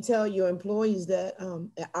you can tell your employees that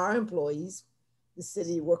our employees, the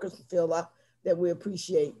city workers, feel that we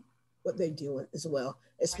appreciate what they do as well,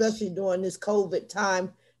 especially during this COVID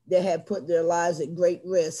time. They have put their lives at great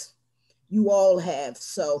risk. You all have.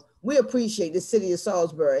 So we appreciate, the city of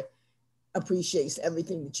Salisbury appreciates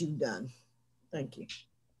everything that you've done. Thank you.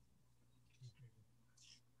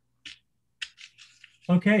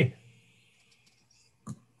 Okay.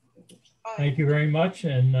 Thank you very much.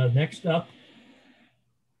 And next up,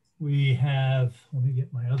 we have, let me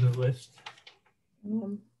get my other list.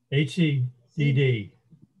 HCDD.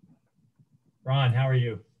 Ron, how are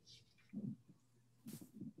you?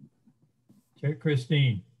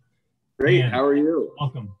 Christine. Great. Dan, how are you?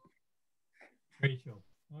 Welcome. Rachel.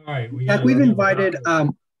 All right. We've invited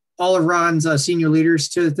all of Ron's senior leaders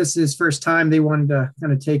to this. Is his first time. They wanted to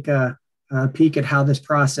kind of take a peek at how this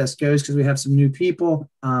process goes because we have some new people,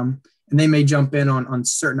 and they may jump in on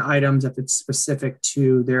certain items if it's specific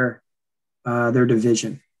to their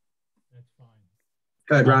division. That's fine.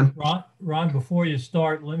 Go ahead, Ron. Ron, before you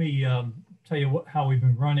start, let me tell you how we've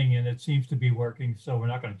been running, and it seems to be working, so we're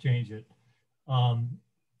not going to change it.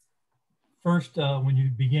 First, when you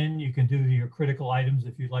begin, you can do your critical items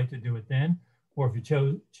if you'd like to do it then, or if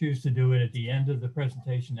you choose to do it at the end of the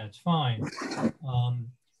presentation, that's fine.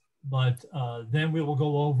 But then we will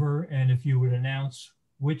go over, and if you would announce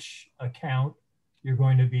which account you're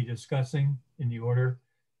going to be discussing in the order,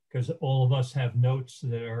 because all of us have notes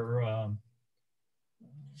that are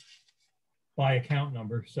by account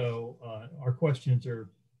number. So our questions are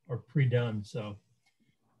pre-done. So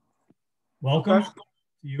welcome to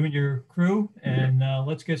you and your crew, and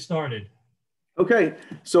let's get started. Okay,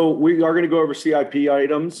 so we are going to go over CIP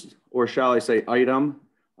items, or shall I say item.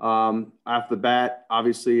 Off the bat,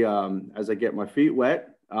 obviously, as I get my feet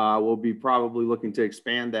wet, we'll be probably looking to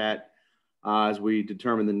expand that as we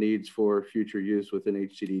determine the needs for future use within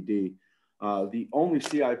HCDD. The only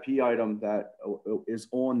CIP item that is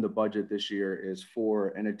on the budget this year is for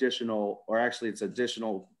an additional, or actually it's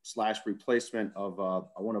additional / replacement of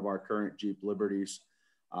one of our current Jeep Liberties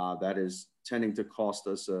that is tending to cost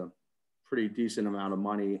us a pretty decent amount of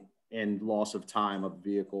money and loss of time of the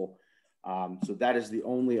vehicle. So that is the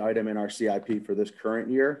only item in our CIP for this current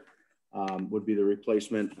year, would be the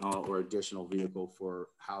replacement or additional vehicle for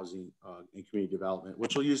housing and community development,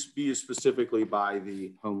 which will be used specifically by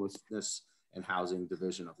the homelessness and housing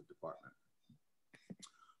division of the department.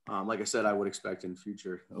 Like I said, I would expect in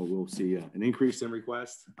future, we'll see an increase in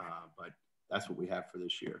requests, but that's what we have for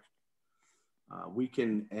this year.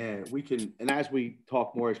 And as we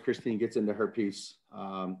talk more, as Christine gets into her piece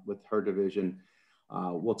with her division,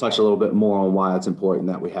 we'll touch a little bit more on why it's important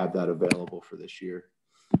that we have that available for this year.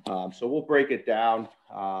 So we'll break it down,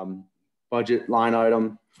 budget line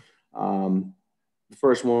item. The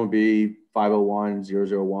first one would be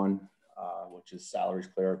 501-001, which is salaries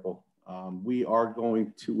clerical. We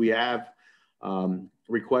have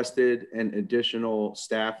requested an additional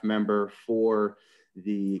staff member for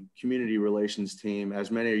the community relations team.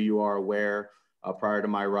 As many of you are aware, prior to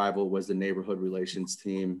my arrival was the neighborhood relations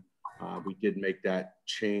team. We did make that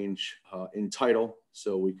change in title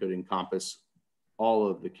so we could encompass all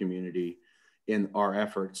of the community in our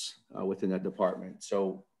efforts within that department.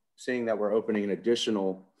 So seeing that we're opening an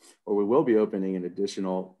additional, or we will be opening an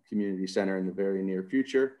additional community center in the very near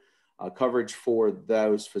future, coverage for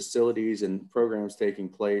those facilities and programs taking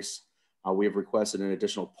place, we have requested an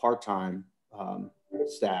additional part-time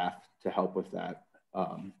staff to help with that,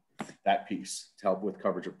 that piece, to help with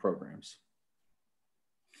coverage of programs.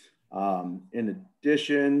 In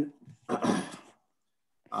addition,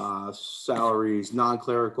 salaries,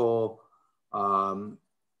 non-clerical,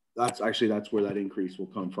 that's where that increase will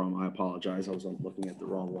come from. I apologize, I was looking at the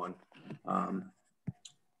wrong one. And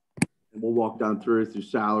we'll walk down through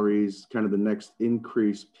salaries, kind of the next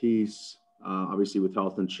increase piece, obviously with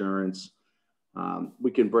health insurance.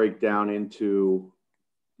 We can break down into,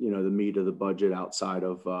 the meat of the budget outside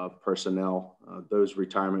of personnel. Those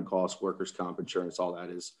retirement costs, workers' comp insurance, all that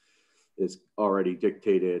is already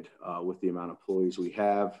dictated with the amount of employees we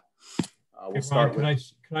have. We'll start with.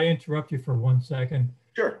 Can I interrupt you for 1 second?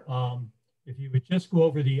 Sure. If you would just go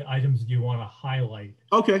over the items that you want to highlight.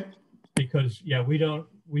 Okay. Because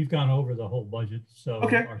we've gone over the whole budget. So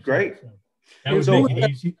okay, great. So that would make it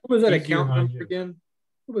easy. What was that account number again?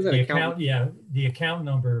 What was that account? Yeah, the account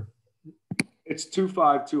number. It's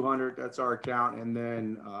 25200. That's our account, and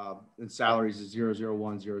then in salaries is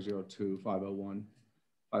 001-002 501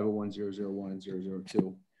 501-001 and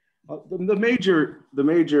 002. The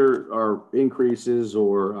major are increases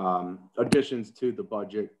or additions to the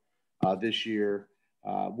budget this year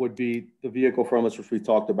would be the vehicle from us, which we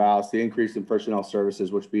talked about. It's the increase in personnel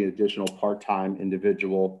services, which would be an additional part-time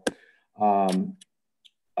individual.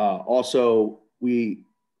 Also,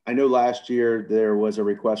 I know last year there was a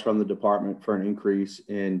request from the department for an increase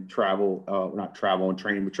in travel, not travel and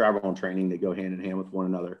training, but travel and training. They go hand in hand with one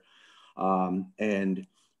another. And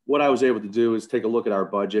what I was able to do is take a look at our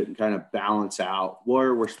budget and kind of balance out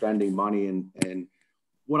where we're spending money. And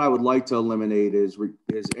what I would like to eliminate is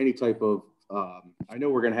any type of, I know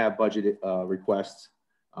we're going to have budget requests,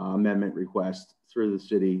 amendment requests through the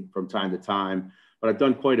city from time to time, but I've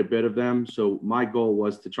done quite a bit of them. So my goal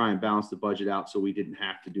was to try and balance the budget out so we didn't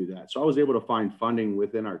have to do that. So I was able to find funding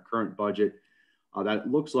within our current budget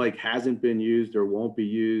that looks like hasn't been used or won't be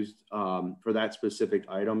used for that specific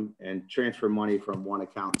item, and transfer money from one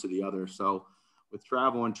account to the other. So with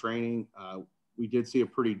travel and training, we did see a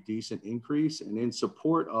pretty decent increase, and in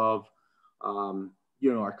support of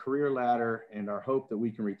our career ladder and our hope that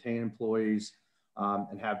we can retain employees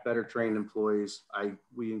and have better trained employees,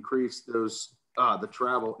 we increased those the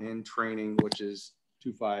travel and training, which is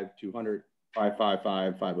 25200,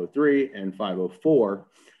 555, 503, and 504,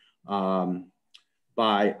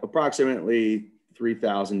 by approximately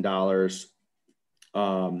 $3,000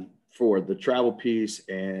 for the travel piece,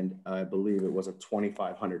 and I believe it was a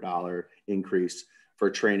 $2,500 increase for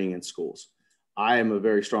training in schools. I am a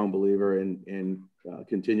very strong believer in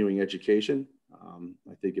continuing education.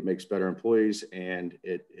 I think it makes better employees, and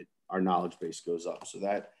our knowledge base goes up. So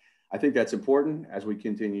I think that's important as we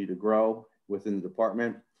continue to grow within the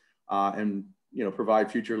department and provide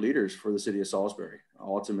future leaders for the city of Salisbury.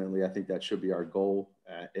 Ultimately, I think that should be our goal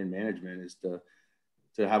in management, is to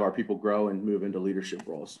have our people grow and move into leadership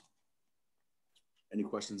roles. Any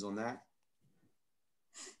questions on that?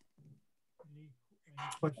 Any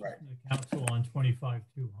questions from the council on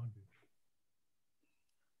 25,200?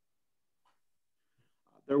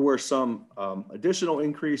 There were some additional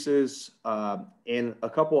increases in a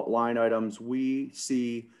couple of line items. We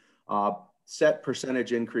see set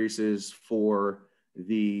percentage increases for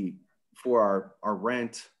our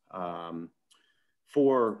rent,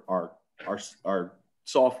 for our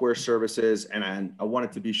software services, and I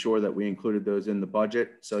wanted to be sure that we included those in the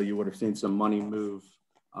budget. So you would have seen some money move,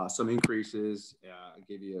 some increases. I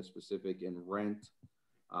gave you a specific in rent.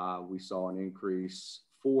 We saw an increase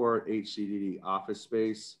for HCDD office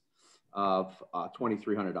space of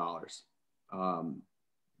 $2,300.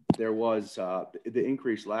 There was the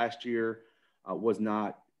increase last year was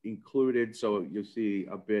not included, so you'll see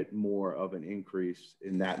a bit more of an increase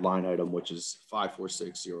in that line item, which is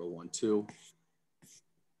 546012.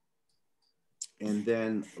 And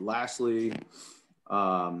then lastly,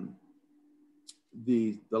 the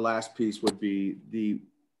last piece would be the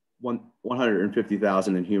 $150,000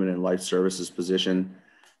 in human and life services position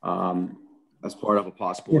as part of a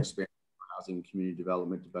possible expansion of housing and community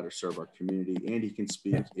development to better serve our community. Andy can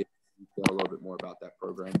speak in detail a little bit more about that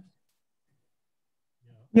program.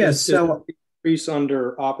 Yes, so increase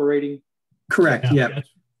under operating. Correct. Yeah,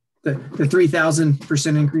 the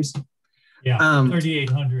 3,000% increase. Yeah,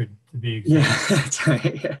 3,800 to be exact. Yeah, that's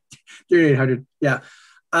right. Yeah. 3,800. Yeah.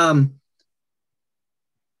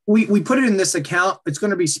 We put it in this account. It's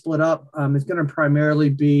going to be split up. It's going to primarily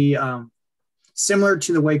be similar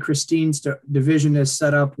to the way Christine's division is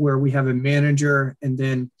set up, where we have a manager and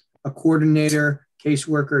then a coordinator,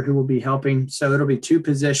 caseworker who will be helping. So it'll be 2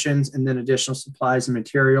 positions and then additional supplies and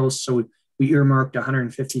materials. So we earmarked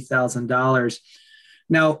 $150,000.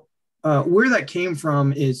 Now, where that came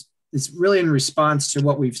from is really in response to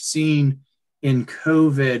what we've seen in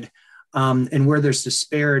COVID and where there's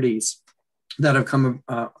disparities that have come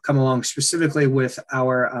along, specifically with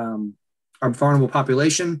our vulnerable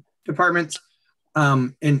population departments,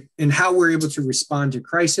 and how we're able to respond to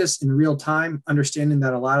crisis in real time, understanding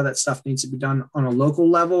that a lot of that stuff needs to be done on a local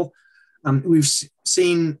level. We've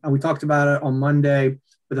seen, we talked about it on Monday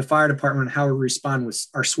with the fire department, how we respond with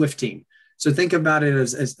our SWIFT team. So think about it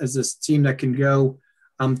as this team that can go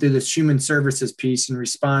through this human services piece and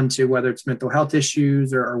respond to whether it's mental health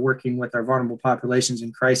issues or working with our vulnerable populations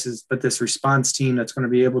in crisis, but this response team that's going to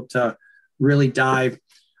be able to really dive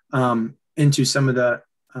into some of the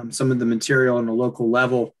material on a local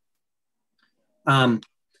level. And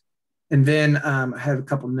then I have a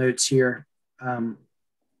couple notes here. And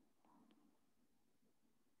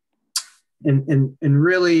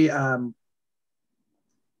really,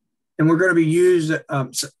 and we're going to be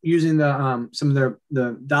using some of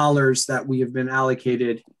the dollars that we have been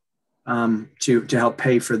allocated to help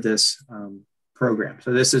pay for this program.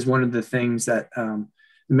 So this is one of the things that the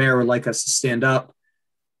mayor would like us to stand up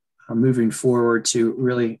moving forward to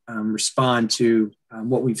really respond to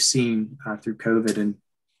what we've seen through COVID. And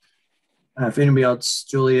if anybody else,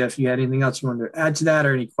 Julia, if you had anything else you wanted to add to that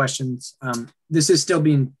or any questions, this is still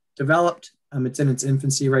being developed. It's in its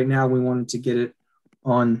infancy right now. We wanted to get it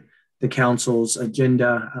on the council's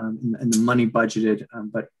agenda and the money budgeted,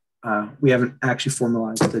 but we haven't actually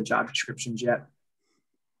formalized the job descriptions yet.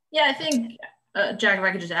 Yeah, I think, Jack, if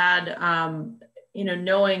I could just add,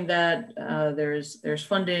 knowing that there's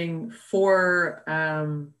funding for,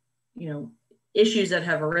 issues that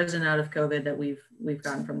have arisen out of COVID that we've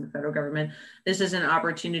gotten from the federal government. This is an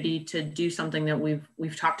opportunity to do something that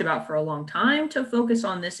we've talked about for a long time, to focus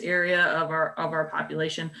on this area of our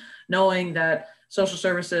population, knowing that social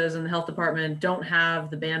services and the health department don't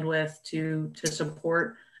have the bandwidth to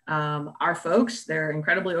support our folks. They're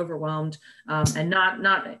incredibly overwhelmed, and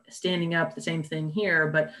not standing up, the same thing here,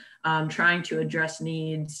 but trying to address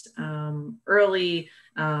needs early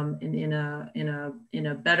in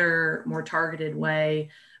a better, more targeted way.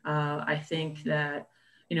 I think that,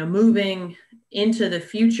 you know, moving into the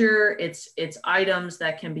future, it's items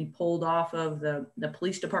that can be pulled off of the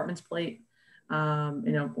police department's plate. You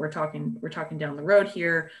know, we're talking down the road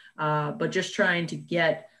here, but just trying to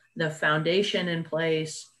get the foundation in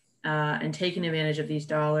place and taking advantage of these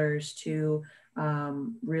dollars to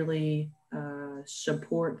really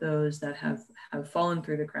support those that have fallen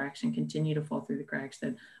through the cracks and continue to fall through the cracks,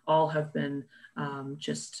 that all have been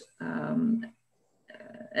just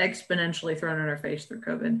exponentially thrown in our face through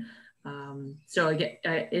COVID. So again,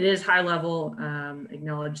 it is high level,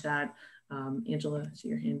 acknowledge that. Angela, I see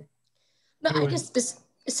your hand. No, I guess,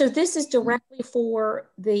 so this is directly for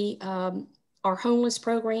the our homeless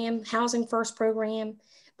program, Housing First program,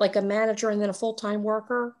 like a manager and then a full-time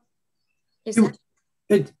worker? Is that?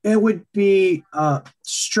 It would be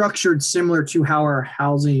structured similar to how our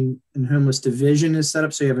housing and homeless division is set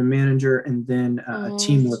up. So you have a manager and then a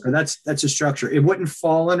team worker. That's a structure. It wouldn't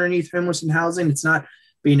fall underneath homeless and housing. It's not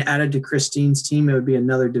being added to Christine's team. It would be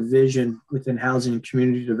another division within housing and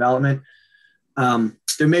community development.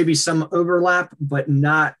 There may be some overlap, but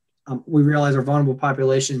not, we realize our vulnerable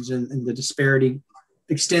populations and the disparity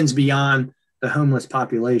extends beyond the homeless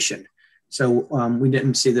population. So we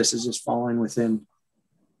didn't see this as just falling within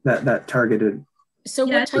that targeted. So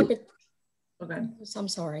yeah, what type of, okay. I'm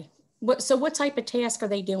sorry. What type of task are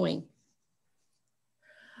they doing?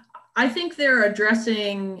 I think they're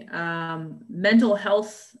addressing mental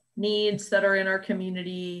health needs that are in our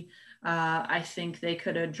community. I think they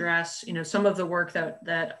could address, you know, some of the work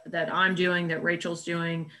that I'm doing, that Rachel's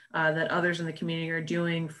doing, that others in the community are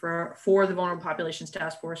doing for the Vulnerable Populations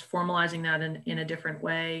Task Force, formalizing that in a different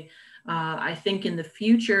way. I think in the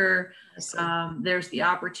future, there's the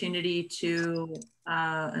opportunity to,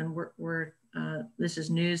 and we're this is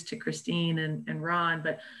news to Christine and Ron,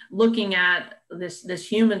 but looking at this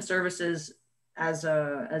human services as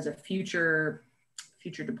a future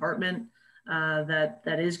department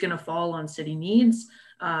that is going to fall on city needs,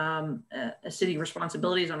 city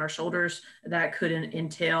responsibilities on our shoulders. That could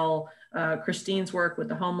entail Christine's work with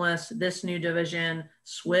the homeless, this new division,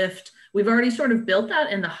 SWIFT. We've already sort of built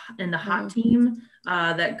that in the hot team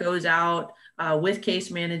that goes out with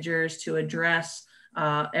case managers to address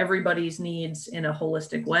everybody's needs in a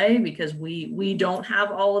holistic way, because we don't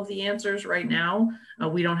have all of the answers right now.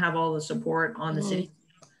 We don't have all the support on the city.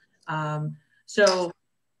 So,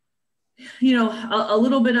 you know, a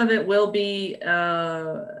little bit of it will be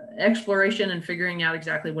exploration and figuring out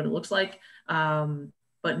exactly what it looks like.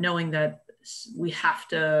 But knowing that we have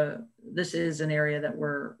to, this is an area that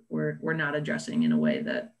we're not addressing in a way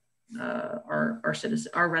that our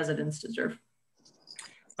citizens, our residents deserve.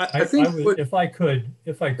 I think if I could,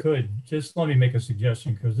 just let me make a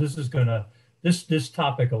suggestion, because this is gonna, this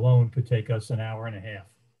topic alone could take us an hour and a half.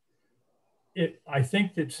 I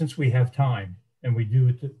think that since we have time and we do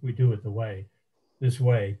it this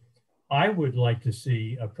way, I would like to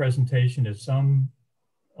see a presentation at some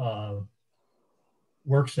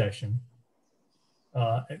work session,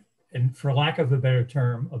 and for lack of a better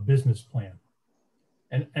term, a business plan.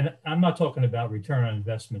 And I'm not talking about return on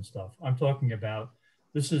investment stuff. I'm talking about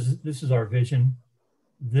this is our vision.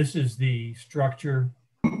 This is the structure,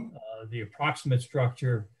 the approximate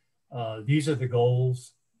structure. These are the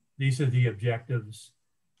goals. These are the objectives.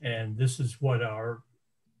 And this is what our,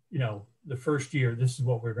 you know, the first year, this is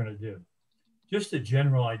what we're going to do. Just a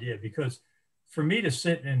general idea, because for me to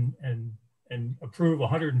sit and approve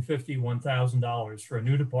 $151,000 for a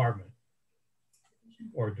new department,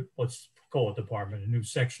 or let's call it department, a new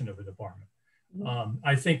section of a department,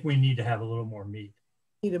 I think we need to have a little more meat.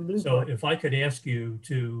 So if I could ask you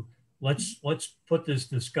to, let's put this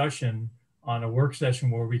discussion on a work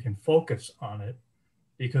session where we can focus on it,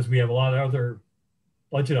 because we have a lot of other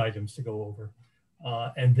budget items to go over.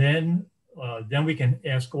 And then we can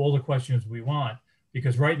ask all the questions we want,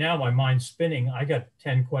 because right now my mind's spinning. I got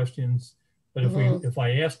 10 questions, but if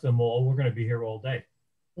I ask them all, we're going to be here all day.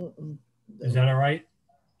 Is that all right?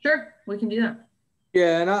 Sure, we can do that.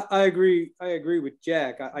 Yeah, and I agree. I agree with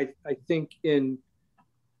Jack. I think in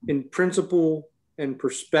principle and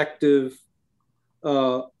perspective,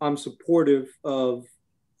 I'm supportive of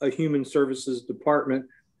a human services department,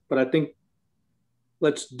 but I think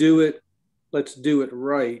let's do it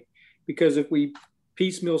right. Because if we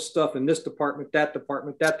piecemeal stuff in this department, that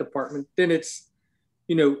department, then it's,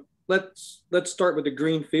 you know, let's start with the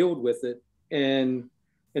green field with it and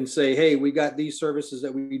say, hey, we got these services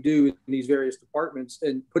that we do in these various departments,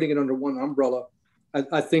 and putting it under one umbrella,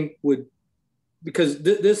 I think would, because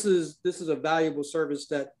this is a valuable service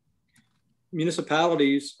that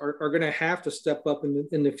municipalities are going to have to step up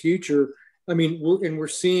in the future. I mean, we're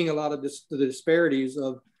seeing a lot of the disparities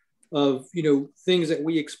of things that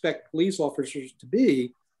we expect police officers to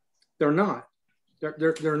be. They're not.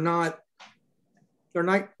 They're not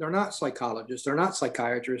psychologists. They're not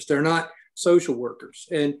psychiatrists. They're not social workers.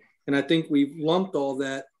 And I think we've lumped all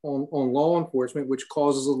that on law enforcement, which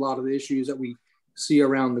causes a lot of the issues that we see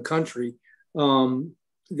around the country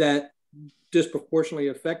that disproportionately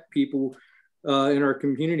affect people in our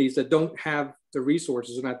communities that don't have the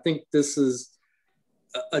resources. And I think this is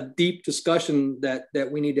a deep discussion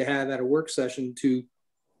that we need to have at a work session to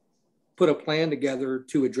put a plan together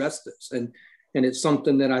to address this. And it's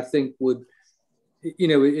something that I think would,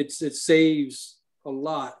 it saves a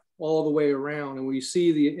lot all the way around. And we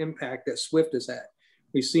see the impact that Swift has had.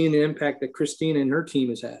 We've seen the impact that Christina and her team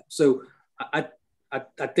has had. So I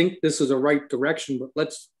think this is a right direction, but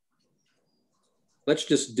let's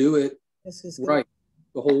just do it right.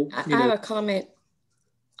 The whole, I have a comment.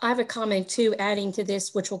 I have a comment too, adding to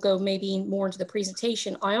this, which will go maybe more into the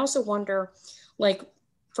presentation. I also wonder, like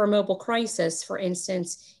for mobile crisis, for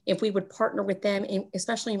instance, if we would partner with them,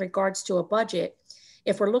 especially in regards to a budget,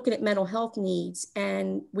 if we're looking at mental health needs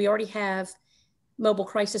and we already have mobile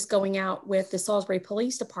crisis going out with the Salisbury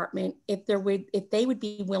Police Department, if they would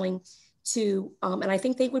be willing to, and I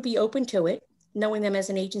think they would be open to it, knowing them as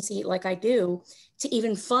an agency like I do, to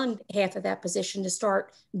even fund half of that position to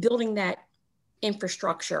start building that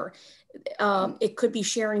infrastructure. It could be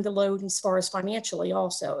sharing the load as far as financially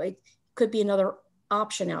also. It could be another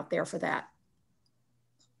option out there for that.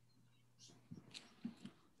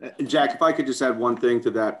 Jack, if I could just add one thing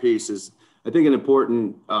to that piece is, I think an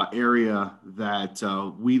important area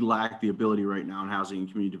that we lack the ability right now in housing and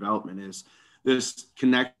community development is this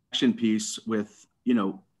connection piece with,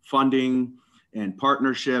 funding and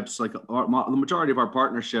partnerships. Like the majority of our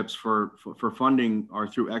partnerships for funding are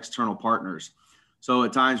through external partners. So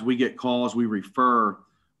at times we get calls, we refer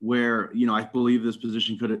where, I believe this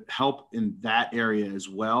position could help in that area as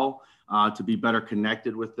well, to be better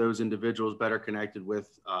connected with those individuals, better connected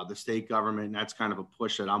with the state government. And that's kind of a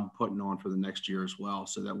push that I'm putting on for the next year as well,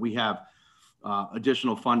 so that we have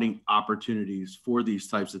additional funding opportunities for these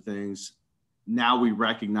types of things. Now we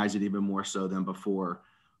recognize it even more so than before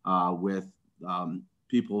with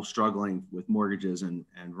people struggling with mortgages and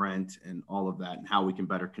rent and all of that, and how we can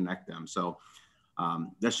better connect them. So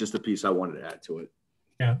that's just a piece I wanted to add to it.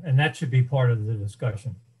 Yeah, and that should be part of the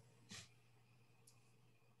discussion.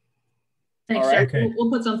 Thanks, All right. Jack.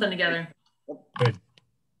 We'll put something together. Good.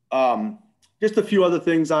 Just a few other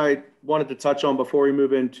things I wanted to touch on before we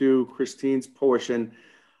move into Christine's portion.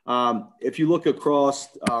 If you look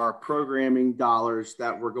across our programming dollars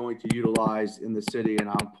that we're going to utilize in the city, and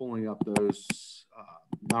I'm pulling up those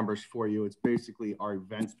numbers for you, it's basically our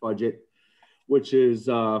events budget, which is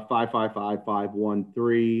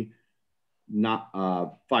 555,513, not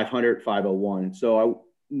 500, 501. So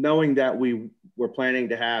knowing that we're planning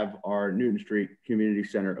to have our Newton Street Community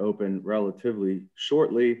Center open relatively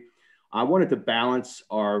shortly, I wanted to balance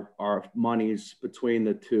our monies between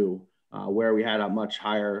the two, where we had a much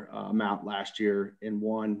higher amount last year in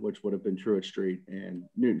one, which would have been Truett Street, and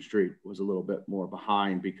Newton Street was a little bit more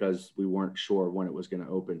behind because we weren't sure when it was going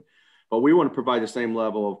to open. But we want to provide the same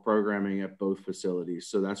level of programming at both facilities.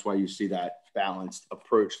 So that's why you see that balanced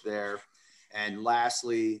approach there. And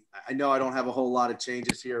lastly, I know I don't have a whole lot of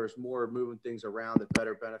changes here. It's more moving things around that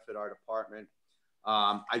better benefit our department.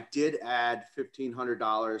 I did add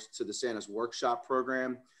 $1,500 to the Santa's Workshop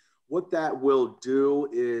program. What that will do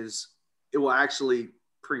is it will actually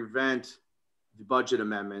prevent the budget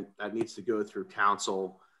amendment that needs to go through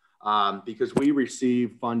council, because we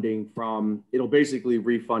receive funding from, it'll basically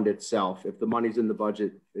refund itself. If the money's in the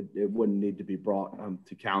budget, it wouldn't need to be brought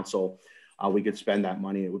to council. We could spend that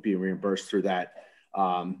money. It would be reimbursed through that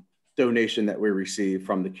donation that we receive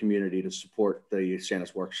from the community to support the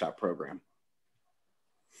Santa's Workshop program.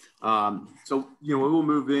 So, we will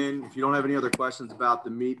move in. If you don't have any other questions about the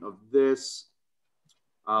meat of this.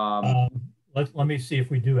 Let me see if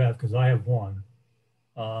we do have, because I have one.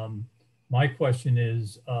 My question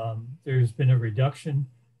is, there's been a reduction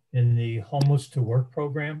in the homeless to work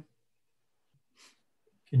program.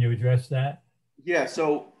 Can you address that? Yeah,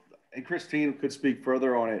 so, and Christine could speak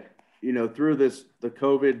further on it, through the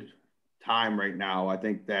COVID time right now. I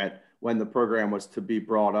think that when the program was to be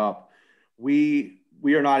brought up, we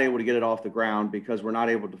are not able to get it off the ground because we're not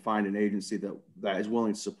able to find an agency that is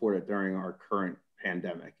willing to support it during our current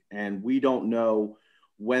pandemic. And we don't know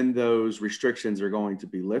when those restrictions are going to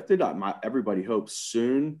be lifted. Everybody hopes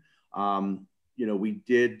soon. You know, we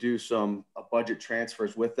did do some budget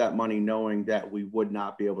transfers with that money, knowing that we would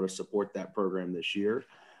not be able to support that program this year.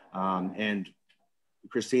 And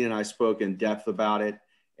Christine and I spoke in depth about it.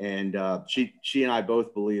 And she and I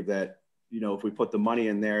both believe that, you know, if we put the money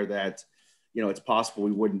in there, that, you know, it's possible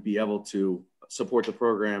we wouldn't be able to support the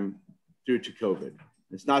program due to COVID.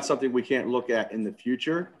 It's not something we can't look at in the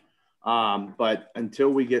future. But until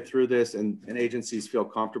we get through this and agencies feel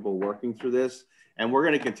comfortable working through this, and we're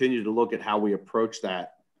going to continue to look at how we approach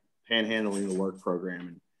that panhandling the work program.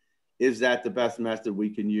 And is that the best method we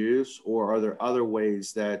can use, or are there other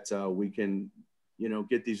ways that we can, you know,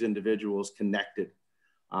 get these individuals connected?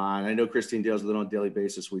 And I know Christine deals with it on a daily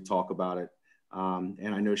basis. We talk about it.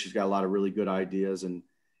 And I know she's got a lot of really good ideas, and,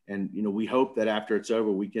 you know, we hope that after it's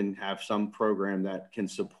over, we can have some program that can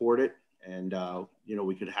support it. And, you know,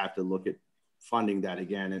 we could have to look at funding that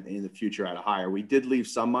again in the future at a higher. We did leave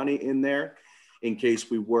some money in there in case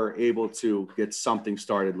we were able to get something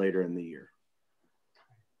started later in the year.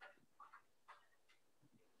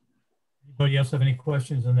 Anybody else have any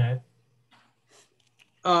questions on that?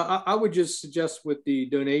 I would just suggest with the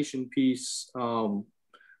donation piece,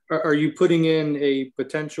 are you putting in a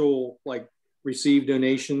potential like receive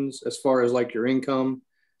donations as far as like your income?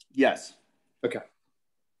 Yes. Okay.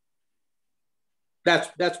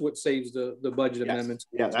 That's what saves the budget amendments.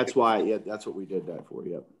 Yeah, that's why. Yeah, that's what we did that for.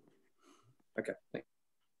 Yep. Okay. Thanks.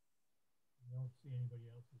 I don't see anybody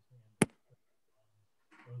else's hand.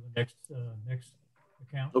 Go to the next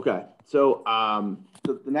account. Okay. So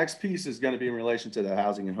the next piece is going to be in relation to the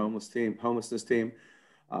housing and homelessness team.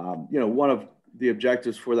 You know, one of the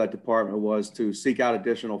objectives for that department was to seek out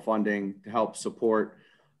additional funding to help support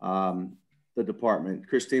the department.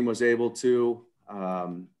 Christine was able to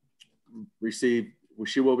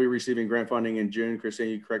she will be receiving grant funding in June. Christine,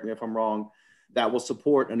 you correct me if I'm wrong, that will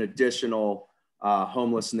support an additional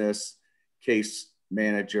homelessness case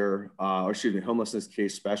manager, homelessness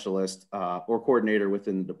case specialist or coordinator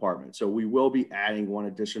within the department. So we will be adding one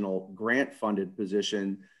additional grant funded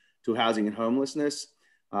position to housing and homelessness.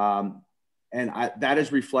 That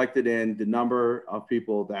is reflected in the number of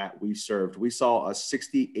people that we served. We saw a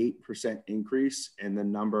 68% increase in the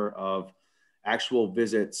number of actual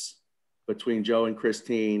visits between Joe and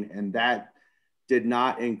Christine, and that did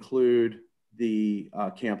not include the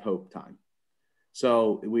Camp Hope time.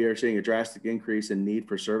 So we are seeing a drastic increase in need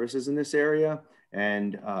for services in this area.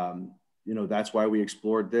 And, you know, that's why we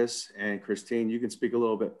explored this. And Christine, you can speak a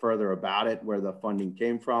little bit further about it, where the funding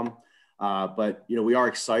came from. But, you know, we are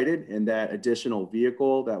excited, and that additional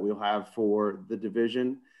vehicle that we'll have for the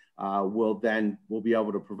division we'll be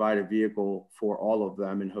able to provide a vehicle for all of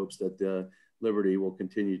them in hopes that the Liberty will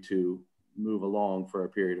continue to move along for a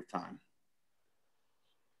period of time.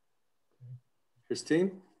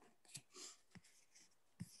 Christine?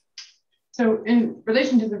 So in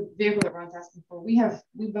relation to the vehicle that Ron's asking for,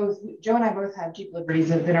 Joe and I both have Jeep Liberties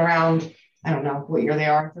that have been around, I don't know what year they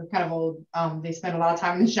are. They're kind of old. They spend a lot of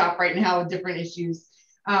time in the shop right now with different issues.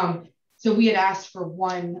 So we had asked for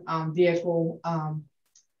one vehicle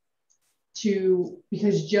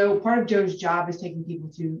because part of Joe's job is taking people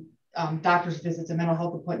to doctor's visits and mental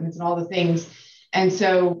health appointments and all the things. And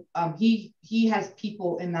so he has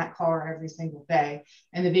people in that car every single day,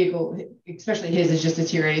 and the vehicle, especially his, is just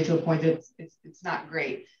deteriorated to a point that it's not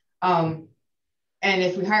great. And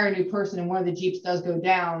if we hire a new person and one of the Jeeps does go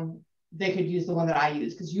down, they could use the one that I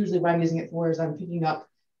use, because usually what I'm using it for is I'm picking up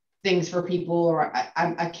things for people, or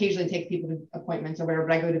I occasionally take people to appointments or whatever,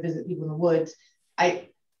 but I go to visit people in the woods. I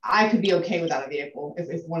could be okay without a vehicle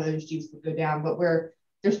if one of those Jeeps would go down, but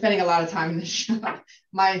they're spending a lot of time in the shop.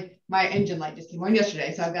 My engine light just came on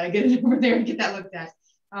yesterday, so I've got to get it over there and get that looked at.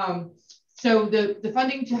 So the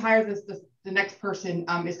funding to hire the next person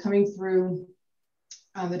is coming through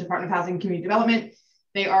the Department of Housing and Community Development.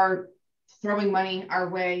 They are throwing money our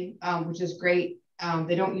way, which is great.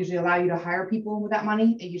 They don't usually allow you to hire people with that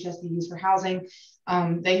money. It usually has to be used for housing.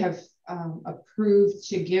 They have approved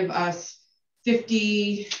to give us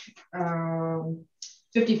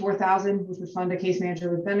 $54,000, which would fund a case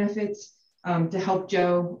manager with benefits to help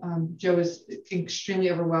Joe. Joe is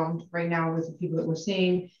extremely overwhelmed right now with the people that we're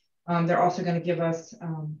seeing. They're also going to give us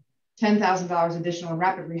 $10,000 additional in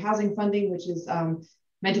rapid rehousing funding, which is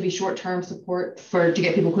meant to be short-term support to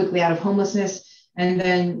get people quickly out of homelessness. And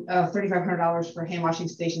then $3,500 for hand washing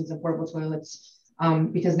stations and portable toilets,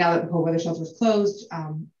 because now that the cold weather shelter is closed,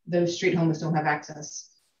 those street homeless don't have access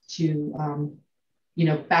to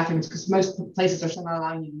bathrooms, because most places are still not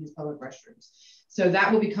allowing you to use public restrooms. So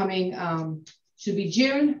that will be coming should be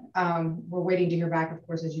June. We're waiting to hear back, of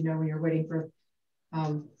course, as you know, when you're waiting for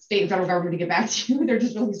state and federal government to get back to you. They're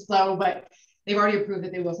just really slow, but they've already approved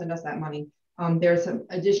that they will send us that money. There's some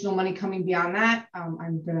additional money coming beyond that.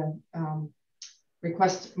 I'm going to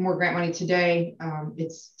request more grant money today.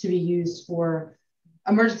 It's to be used for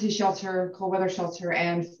emergency shelter, cold weather shelter,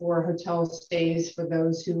 and for hotel stays for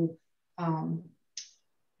those who,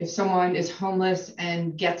 if someone is homeless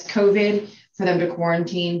and gets COVID, for them to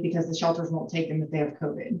quarantine because the shelters won't take them if they have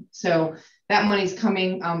COVID. So that money's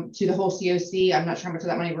coming to the whole COC. I'm not sure how much of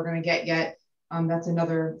that money we're going to get yet. That's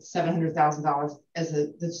another $700,000 as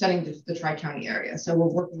the sending to the Tri-County area. So we're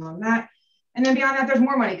working on that. And then beyond that, there's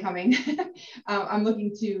more money coming. I'm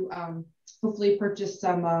looking to hopefully purchase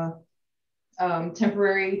some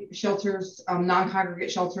temporary shelters,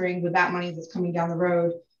 non-congregate sheltering with that money that's coming down the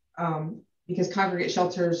road, because congregate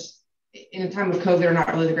shelters in a time of COVID are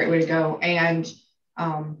not really the great way to go. And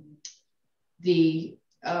the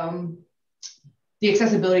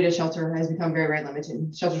accessibility to shelter has become very, very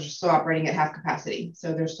limited. Shelters are still operating at half capacity.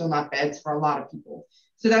 So there's still not beds for a lot of people.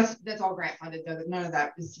 So that's all grant funded, though. None of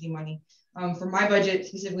that is city money. For my budget,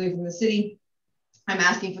 specifically from the city, I'm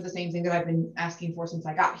asking for the same thing that I've been asking for since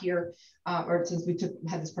I got here, or since we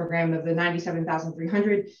had this program of the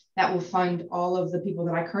 $97,300 that will fund all of the people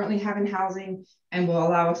that I currently have in housing and will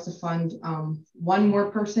allow us to fund one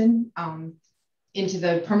more person into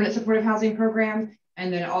the permanent supportive housing program.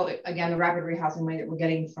 And then again, the rapid rehousing money that we're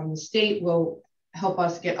getting from the state will help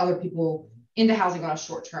us get other people into housing on a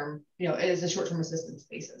short-term, as a short-term assistance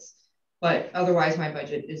basis. But otherwise, my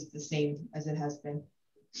budget is the same as it has been.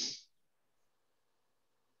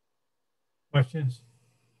 Questions?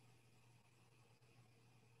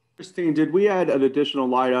 Christine, did we add an additional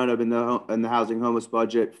line item in the housing homeless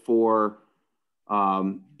budget for,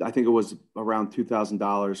 I think it was around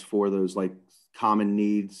 $2,000 for those like common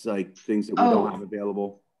needs, like things that we don't have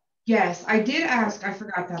available? Yes, I did ask. I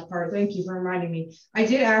forgot that part. Thank you for reminding me. I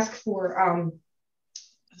did ask for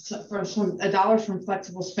some $1 from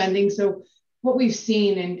flexible spending. So what we've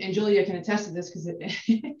seen, and Julia can attest to this because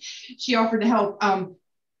she offered to help.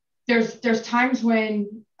 There's times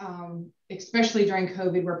when, especially during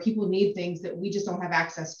COVID, where people need things that we just don't have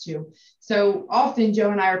access to. So often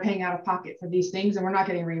Joe and I are paying out of pocket for these things and we're not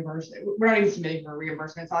getting reimbursed. We're not even submitting for a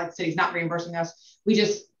reimbursement. It's not like the city's not reimbursing us.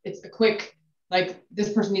 It's a quick, like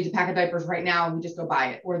this person needs a pack of diapers right now and we just go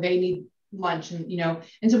buy it, or they need lunch and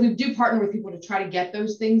so we do partner with people to try to get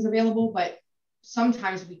those things available, but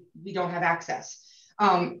sometimes we don't have access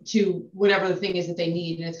to whatever the thing is that they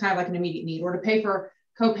need. And it's kind of like an immediate need, or to pay for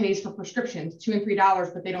co-pays for prescriptions, $2 and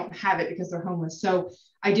 $3, but they don't have it because they're homeless. So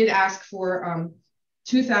I did ask for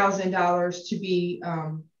 $2,000 to be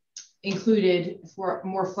included for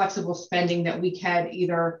more flexible spending that we can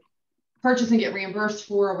either purchase and get reimbursed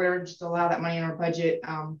for, or whatever, just allow that money in our budget.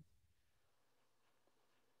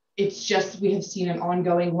 It's just, we have seen an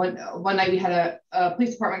ongoing, one night we had a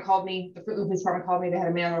police department called me, the Fruitland Police Department called me, they had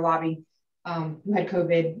a man in their lobby who had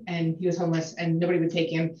COVID and he was homeless and nobody would take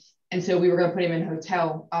him. And so we were going to put him in a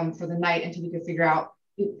hotel for the night until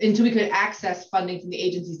we could access funding from the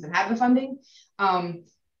agencies that have the funding,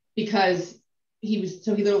 because he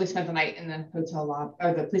literally spent the night in the hotel lobby,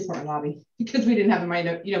 or the police department lobby, because we didn't have the money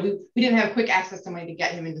to, we didn't have quick access to money to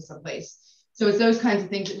get him into some place. So it's those kinds of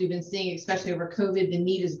things that we've been seeing, especially over COVID. The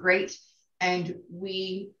need is great. And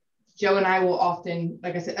Joe and I will often,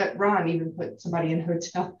 like I said, Ron even put somebody in a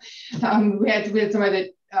hotel. We had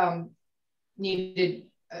somebody that needed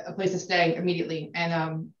a place to stay immediately,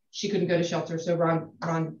 and she couldn't go to shelter, so Ron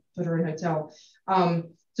put her in a hotel.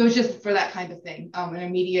 So it's just for that kind of thing, an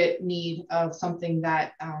immediate need of something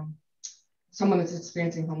that someone that's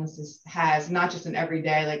experiencing homelessness has, not just an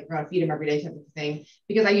everyday, like we're gonna feed them every day type of thing,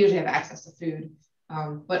 because I usually have access to food,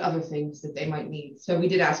 but other things that they might need. So we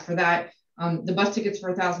did ask for that. The bus tickets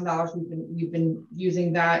for $1,000, we've been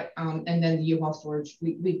using that, and then the U-Haul storage.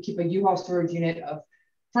 We keep a U-Haul storage unit of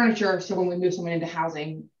furniture, so when we move someone into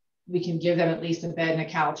housing, we can give them at least a bed and a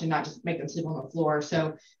couch and not just make them sleep on the floor.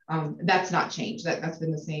 So that's not changed. That's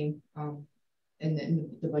been the same, and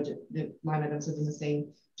the budget, the line items have been the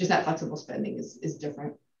same. Just that flexible spending is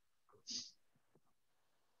different.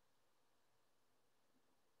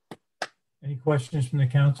 Any questions from the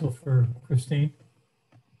council for Christine?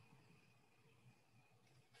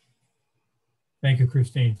 Thank you,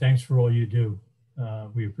 Christine. Thanks for all you do.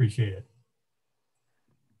 We appreciate it.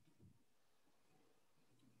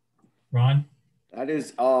 Ron? That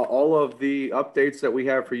is all of the updates that we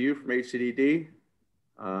have for you from HCDD.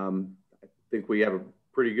 I think we have a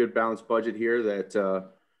pretty good balanced budget here that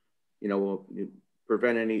will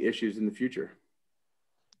prevent any issues in the future.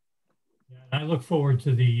 I look forward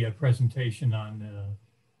to the presentation on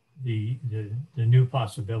the new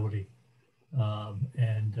possibility.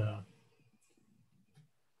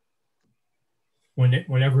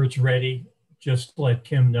 Whenever it's ready, just let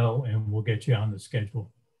Kim know and we'll get you on the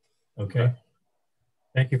schedule. Okay.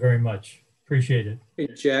 Thank you very much. Appreciate it. Hey,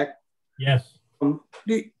 Jack. Yes. One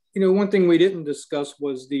thing we didn't discuss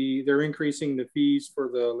was they're increasing the fees for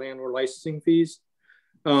the landlord licensing fees.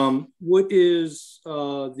 What is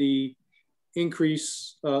the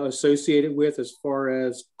increase associated with as far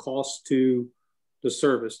as cost to the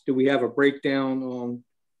service? Do we have a breakdown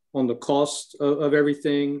on the cost of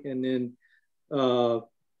everything? And then,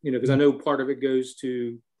 because I know part of it goes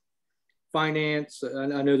to finance.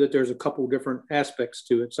 I know that there's a couple different aspects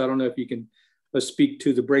to it. So I don't know if you can speak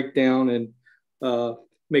to the breakdown and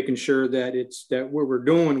making sure that what we're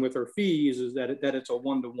doing with our fees is that it's a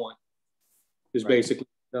one-to-one is basically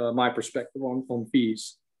my perspective on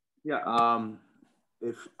fees. Yeah,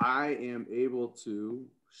 if I am able to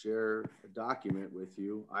share a document with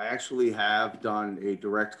you, I actually have done a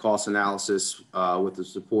direct cost analysis with the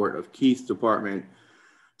support of Keith's department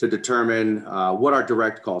to determine what our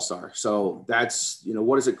direct costs are. So that's,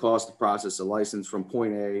 what does it cost to process a license from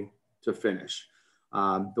point A to finish?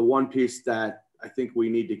 The one piece that I think we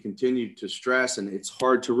need to continue to stress, and it's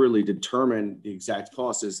hard to really determine the exact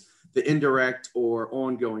cost, is the indirect or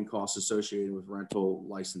ongoing costs associated with rental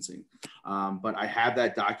licensing. But I have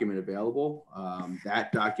that document available.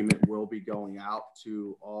 That document will be going out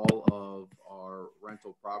to all of our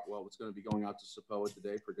rental well, it's going to be going out to SAPOA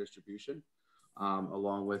today for distribution,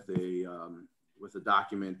 along with a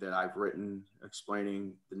document that I've written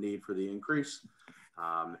explaining the need for the increase.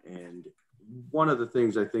 And one of the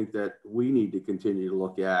things I think that we need to continue to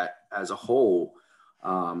look at as a whole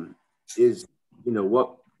is,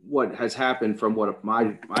 what has happened from what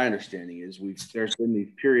my understanding is, there's been these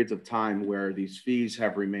periods of time where these fees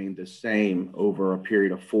have remained the same over a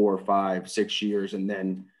period of 4, 5, 6 years, and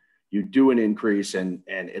then you do an increase and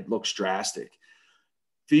it looks drastic.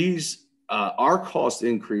 Fees, our cost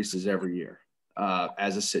increases every year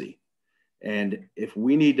as a city. And if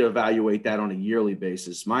we need to evaluate that on a yearly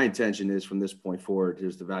basis, my intention is from this point forward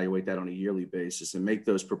is to evaluate that on a yearly basis and make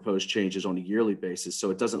those proposed changes on a yearly basis so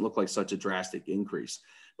it doesn't look like such a drastic increase.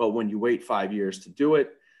 But when you wait 5 years to do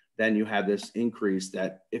it, then you have this increase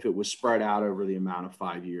that if it was spread out over the amount of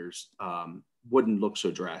 5 years, wouldn't look so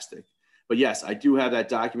drastic. But yes, I do have that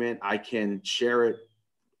document. I can share it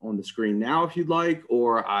on the screen now if you'd like,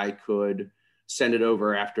 or I could send it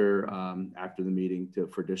over after the meeting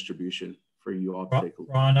for distribution for you all to take a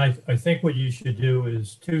look. Ron, I think what you should do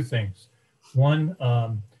is 2 things. One,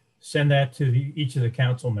 send that to each of the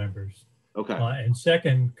council members. Okay. And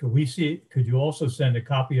second, could you also send a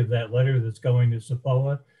copy of that letter that's going to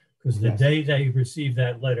SAPOA? Because the day they receive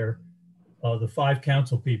that letter, the 5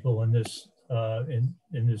 council people in this in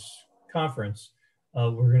this conference,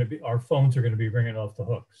 our phones are going to be ringing off the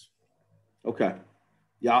hooks. Okay.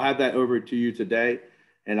 Yeah, I'll have that over to you today,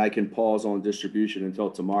 and I can pause on distribution until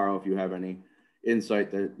tomorrow if you have any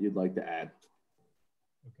insight that you'd like to add.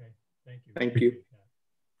 Okay, thank you. Thank you.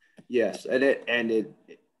 Yes, and it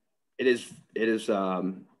is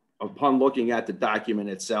upon looking at the document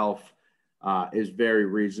itself, is very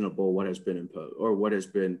reasonable what has been imposed or what has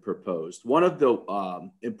been proposed. One of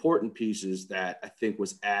the important pieces that I think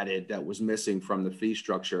was added that was missing from the fee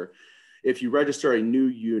structure, if you register a new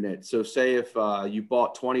unit, so say if you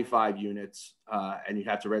bought 25 units and you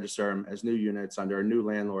have to register them as new units under a new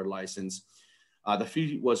landlord license, the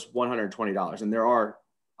fee was $120. And there are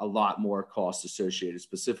a lot more costs associated,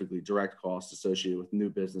 specifically direct costs associated with new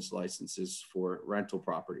business licenses for rental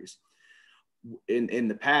properties. In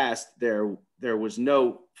the past, there was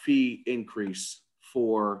no fee increase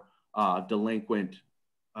for delinquent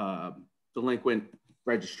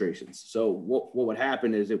registrations. So what would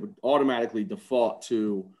happen is it would automatically default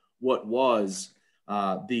to what was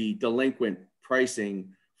the delinquent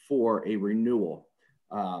pricing for a renewal.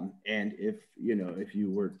 And if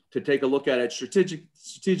you were to take a look at it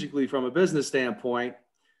strategically from a business standpoint,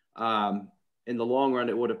 in the long run,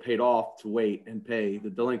 it would have paid off to wait and pay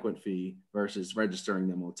the delinquent fee versus registering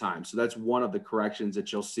them on time. So that's one of the corrections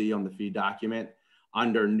that you'll see on the fee document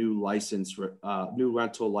under new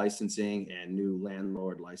rental licensing and new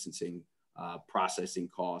landlord licensing processing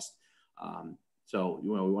cost. So we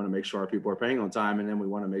want to make sure our people are paying on time, and then we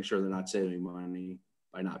want to make sure they're not saving money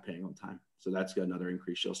by not paying on time. So that's another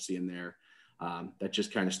increase you'll see in there that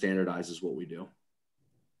just kind of standardizes what we do.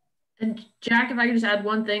 And Jack, if I could just add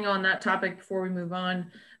one thing on that topic before we move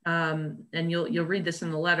on. and you'll read this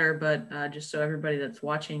in the letter, but just so everybody that's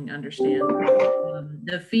watching understand,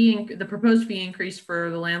 the proposed fee increase for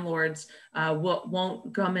the landlords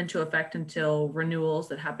won't come into effect until renewals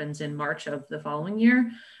that happens in March of the following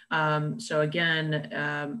year. So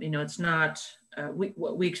again, you know, it's not,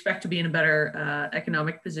 we expect to be in a better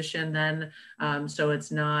economic position then. So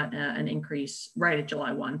it's not an increase right at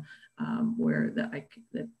July 1, where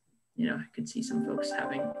you know, I could see some folks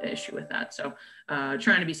having an issue with that. So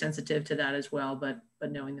trying to be sensitive to that as well, but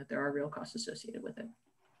knowing that there are real costs associated with it.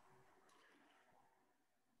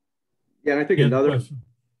 Yeah, and I think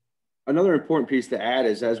another important piece to add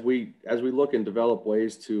is as we look and develop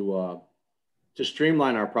ways to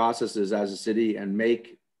streamline our processes as a city and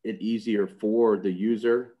make it easier for the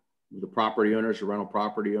user, the property owners, the rental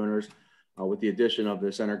property owners, with the addition of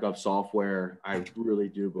this EnerGov software, I really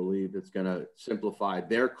do believe it's going to simplify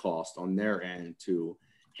their cost on their end to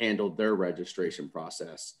handle their registration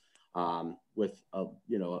process with a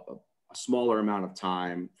smaller amount of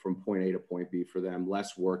time from point A to point B for them,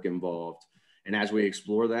 less work involved. And as we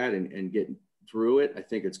explore that and get through it, I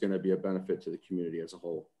think it's going to be a benefit to the community as a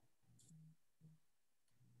whole.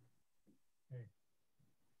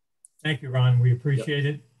 Thank you, Ron. We appreciate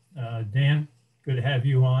it. Dan, good to have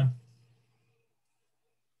you on.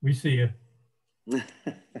 We see you.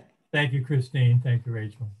 Thank you, Christine. Thank you,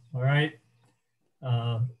 Rachel. All right.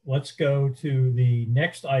 Let's go to the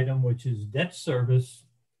next item, which is debt service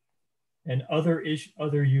and other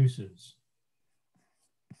uses.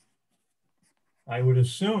 I would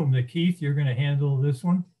assume that Keith, you're going to handle this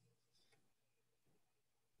one.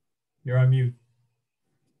 You're on mute.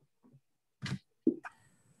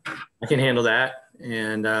 I can handle that.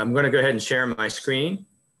 And I'm going to go ahead and share my screen.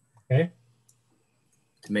 Okay.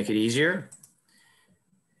 To make it easier.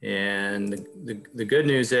 And the good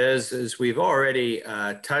news is we've already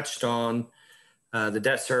touched on the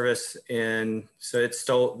debt service, and so it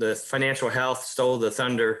stole the financial health, stole the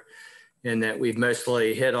thunder in that we've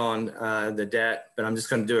mostly hit on the debt, but I'm just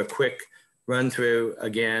going to do a quick run through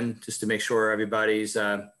again, just to make sure everybody's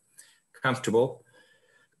comfortable.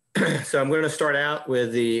 So I'm going to start out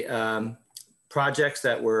with the projects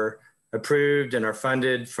that were approved and are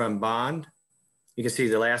funded from bond. You can see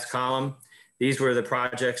the last column. These were the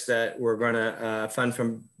projects that we're going to fund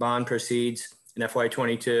from bond proceeds in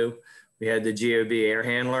FY22. We had the GOB air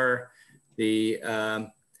handler, the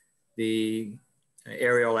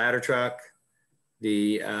aerial ladder truck,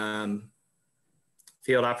 the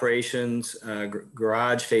field operations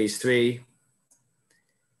garage phase 3.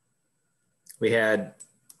 We had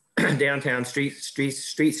downtown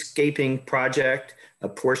streetscaping project, a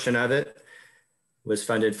portion of it was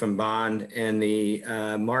funded from bond, and the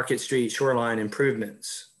Market Street shoreline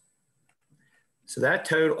improvements. So that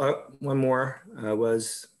total, one more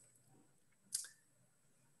was,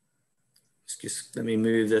 just let me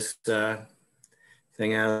move this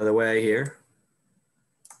thing out of the way here.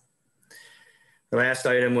 The last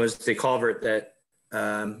item was the culvert that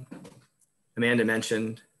Amanda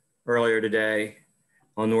mentioned earlier today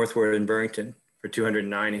on Northwood and Burrington for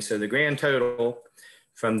 $290. So the grand total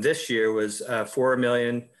from this year was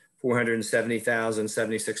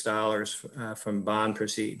 $4,470,076 from bond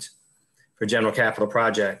proceeds for general capital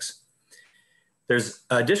projects. There's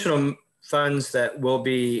additional funds that will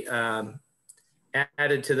be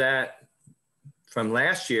added to that from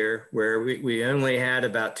last year, where we only had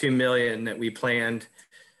about $2 million that we planned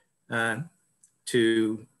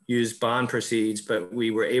to use bond proceeds, but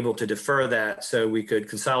we were able to defer that so we could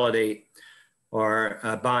consolidate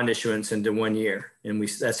our bond issuance into 1 year. And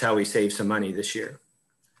that's how we saved some money this year.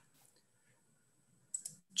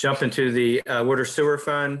 Jump into the water sewer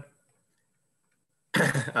fund.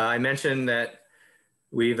 I mentioned that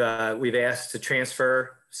we've asked to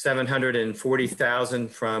transfer $740,000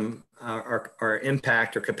 from our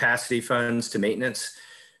impact or capacity funds to maintenance.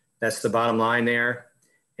 That's the bottom line there.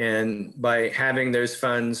 And by having those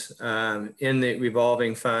funds in the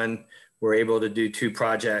revolving fund, we're able to do 2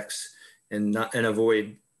 projects and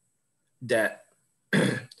avoid debt.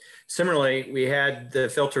 Similarly, we had the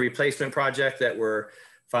filter replacement project that we're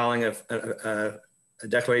filing a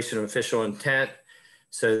declaration of official intent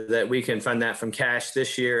so that we can fund that from cash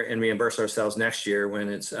this year and reimburse ourselves next year when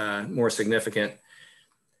it's more significant.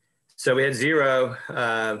 So we had 0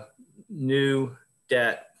 new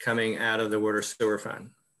debt coming out of the water sewer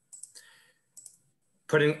fund.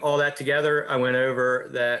 Putting all that together, I went over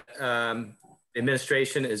that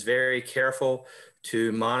administration is very careful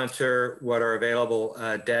to monitor what our available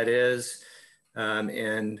debt is.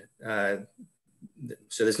 So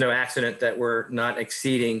there's no accident that we're not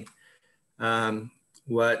exceeding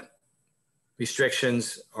what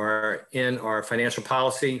restrictions are in our financial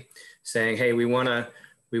policy saying, hey, we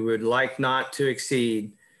would like not to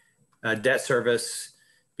exceed debt service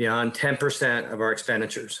beyond 10% of our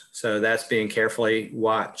expenditures. So that's being carefully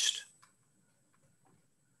watched.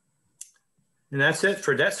 And that's it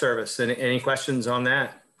for debt service. Any questions on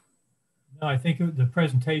that? No, I think the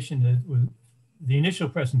presentation, the initial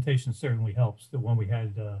presentation certainly helps, the one we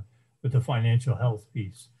had with the financial health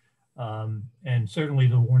piece. And certainly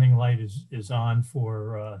the warning light is on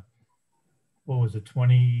for, what was it,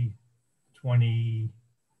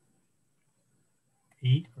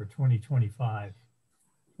 2028 or 2025?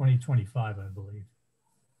 2025, I believe.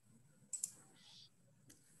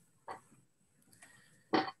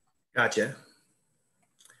 Gotcha.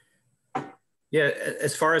 Yeah,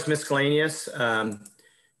 as far as miscellaneous,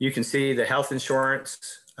 you can see the health insurance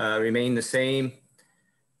remain the same.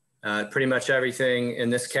 Pretty much everything in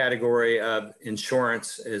this category of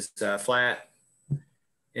insurance is flat.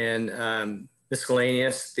 And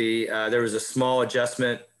miscellaneous, there was a small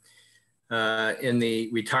adjustment in the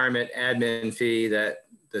retirement admin fee that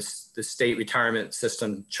the state retirement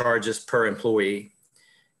system charges per employee.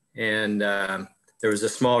 And there was a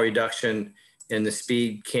small reduction in the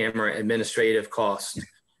speed camera administrative costs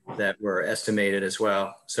that were estimated as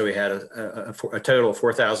well. So we had a total of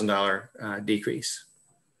 $4,000 decrease.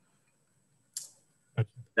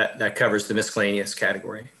 That covers the miscellaneous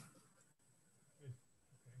category.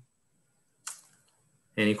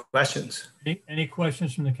 Any questions? Any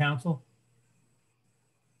questions from the council?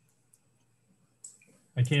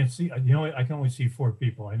 I can't see, you know, I can only see 4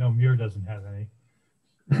 people. I know Muir doesn't have any.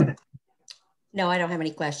 No, I don't have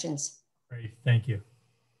any questions. Great, thank you.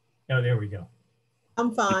 Oh, there we go.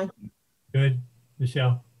 I'm fine. Good,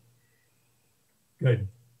 Michelle? Good,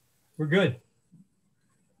 we're good.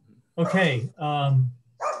 Okay.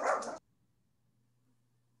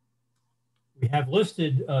 We have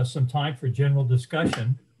listed some time for general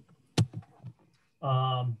discussion.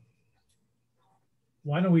 Why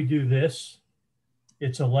don't we do this?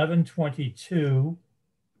 It's 11:22.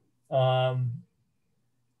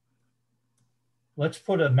 Let's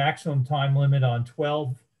put a maximum time limit on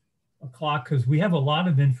 12 o'clock because we have a lot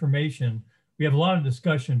of information. We have a lot of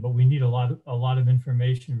discussion, but we need a lot of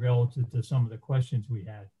information relative to some of the questions we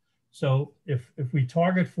had. So if we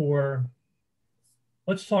target for,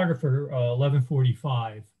 let's target for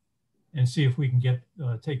 11:45 and see if we can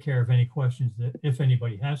take care of any questions that, if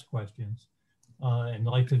anybody has questions and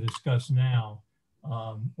like to discuss now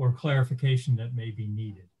or clarification that may be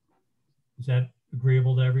needed. Is that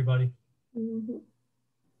agreeable to everybody? Mm-hmm.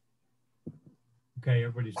 Okay,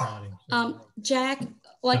 everybody's nodding. So. Jack,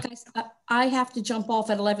 like I have to jump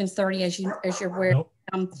off at 11:30 as you're aware. Nope,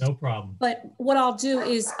 no problem. But what I'll do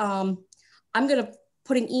is I'm going to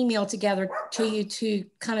put an email together to you to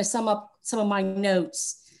kind of sum up some of my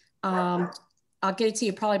notes. I'll get it to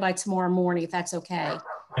you probably by tomorrow morning, if that's okay.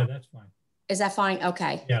 Yeah, that's fine. Is that fine?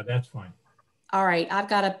 Okay. Yeah, that's fine. All right, I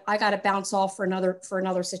gotta bounce off for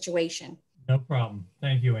another situation. No problem.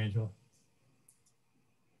 Thank you, Angela.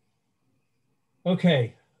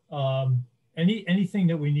 Okay. Anything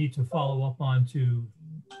that we need to follow up on to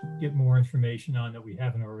get more information on that we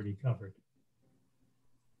haven't already covered?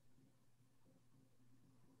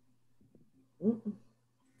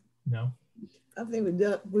 No. I think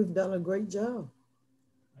we've done a great job.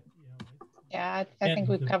 Yeah, I think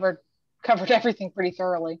we've covered everything pretty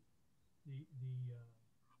thoroughly.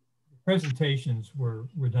 The presentations were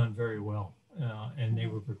done very well, and they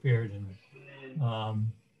were prepared, and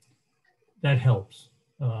that helps.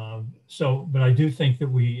 But I do think that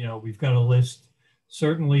we've got a list.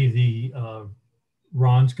 Certainly,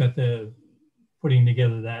 Ron's got the putting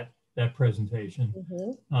together that presentation.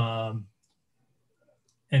 Mm-hmm.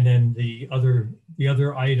 And then the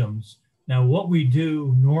other items. Now, what we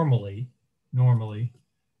do normally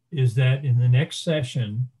is that in the next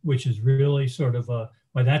session, which is really sort of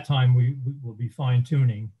by that time we will be fine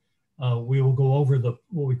tuning, we will go over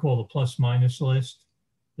what we call the plus minus list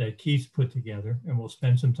that Keith put together, and we'll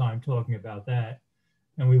spend some time talking about that.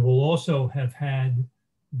 And we will also have had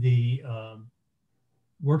the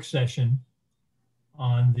work session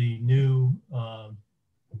on the new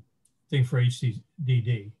thing for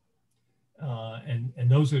HCDD. And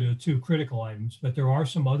those are the 2 critical items, but there are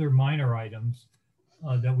some other minor items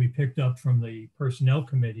that we picked up from the personnel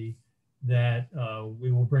committee that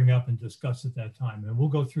we will bring up and discuss at that time. And we'll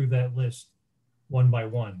go through that list one by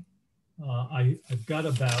one. I've got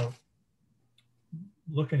about,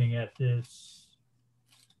 looking at this,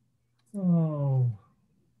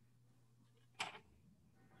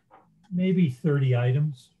 maybe 30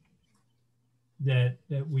 items. that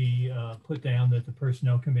we put down that the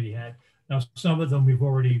Personnel Committee had. Now, some of them we've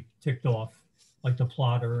already ticked off, like the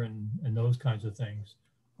plotter and those kinds of things.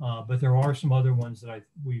 But there are some other ones that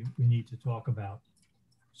we need to talk about.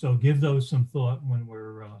 So give those some thought when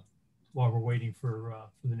while we're waiting for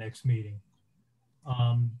the next meeting.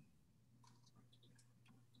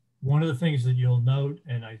 One of the things that you'll note,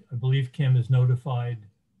 and I believe Kim has notified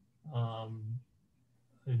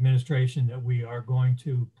administration that we are going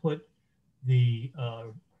to put the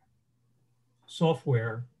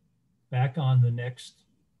software back on the next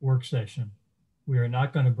work session. We are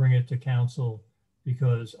not going to bring it to council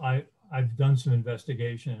because I've done some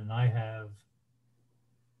investigation and I have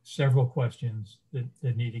several questions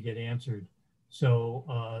that need to get answered.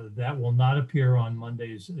 So that will not appear on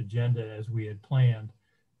Monday's agenda as we had planned.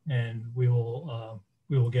 And we will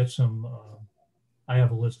get some, I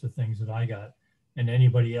have a list of things that I got and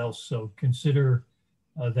anybody else. So consider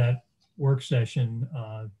that work session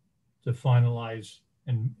to finalize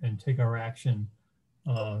and take our action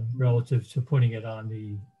relative to putting it on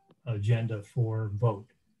the agenda for vote.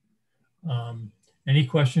 Any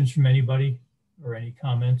questions from anybody or any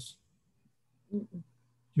comments?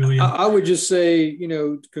 Julia? I would just say,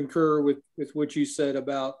 concur with what you said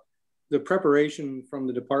about the preparation from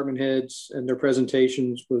the department heads and their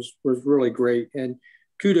presentations was really great. And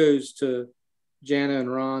kudos to Jana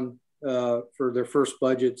and Ron for their first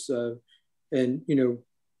budgets and,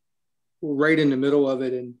 right in the middle of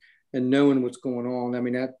it and knowing what's going on. I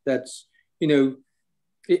mean, that's,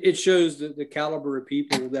 it shows the caliber of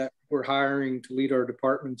people that we're hiring to lead our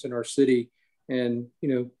departments in our city. And,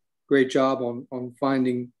 great job on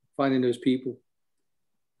finding those people.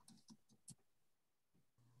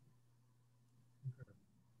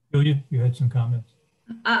 Julia, you had some comments.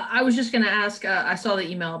 I was just going to ask, I saw the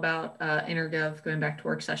email about InterGov going back to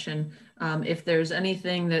work session. If there's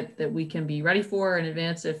anything that we can be ready for in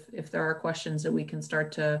advance, if there are questions that we can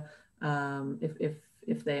start to,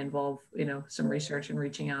 if they involve, some research and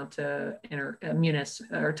reaching out to Munis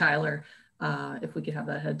or Tyler, if we could have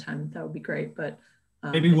that ahead of time, that would be great. But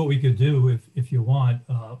maybe what we could do, if you want,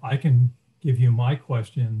 I can give you my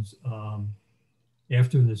questions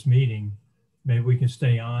after this meeting. Maybe we can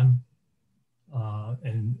stay on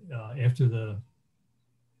and after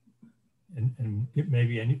and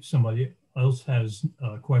maybe somebody else has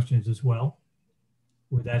questions as well.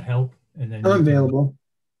 Would that help? And then I'm available.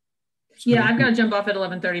 Yeah, I've got to jump off at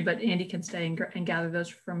 11:30, but Andy can stay and gather those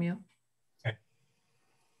from you. Okay.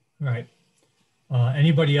 All right.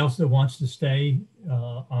 Anybody else that wants to stay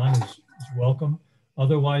on is welcome.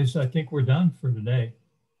 Otherwise, I think we're done for today.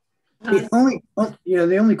 The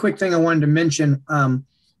only quick thing I wanted to mention,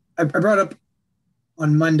 I brought up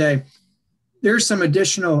on Monday, there's some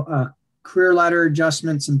additional career ladder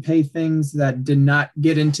adjustments and pay things that did not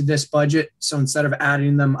get into this budget. So instead of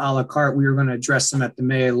adding them a la carte, we were going to address them at the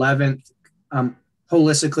May 11th.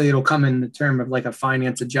 Holistically, it'll come in the term of like a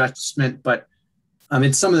finance adjustment, but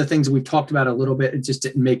it's some of the things we've talked about a little bit. It just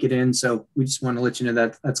didn't make it in. So we just want to let you know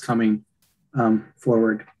that that's coming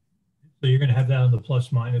forward. So you're going to have that on the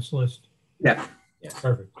plus minus list? Yeah. Yeah.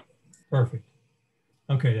 Perfect. Perfect.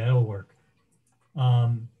 Okay, that'll work.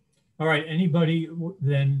 All right, anybody,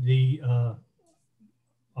 then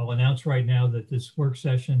I'll announce right now that this work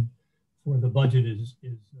session for the budget is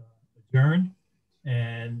adjourned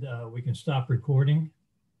and we can stop recording.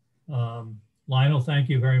 Lionel, thank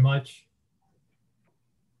you very much.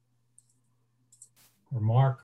 Or Mark.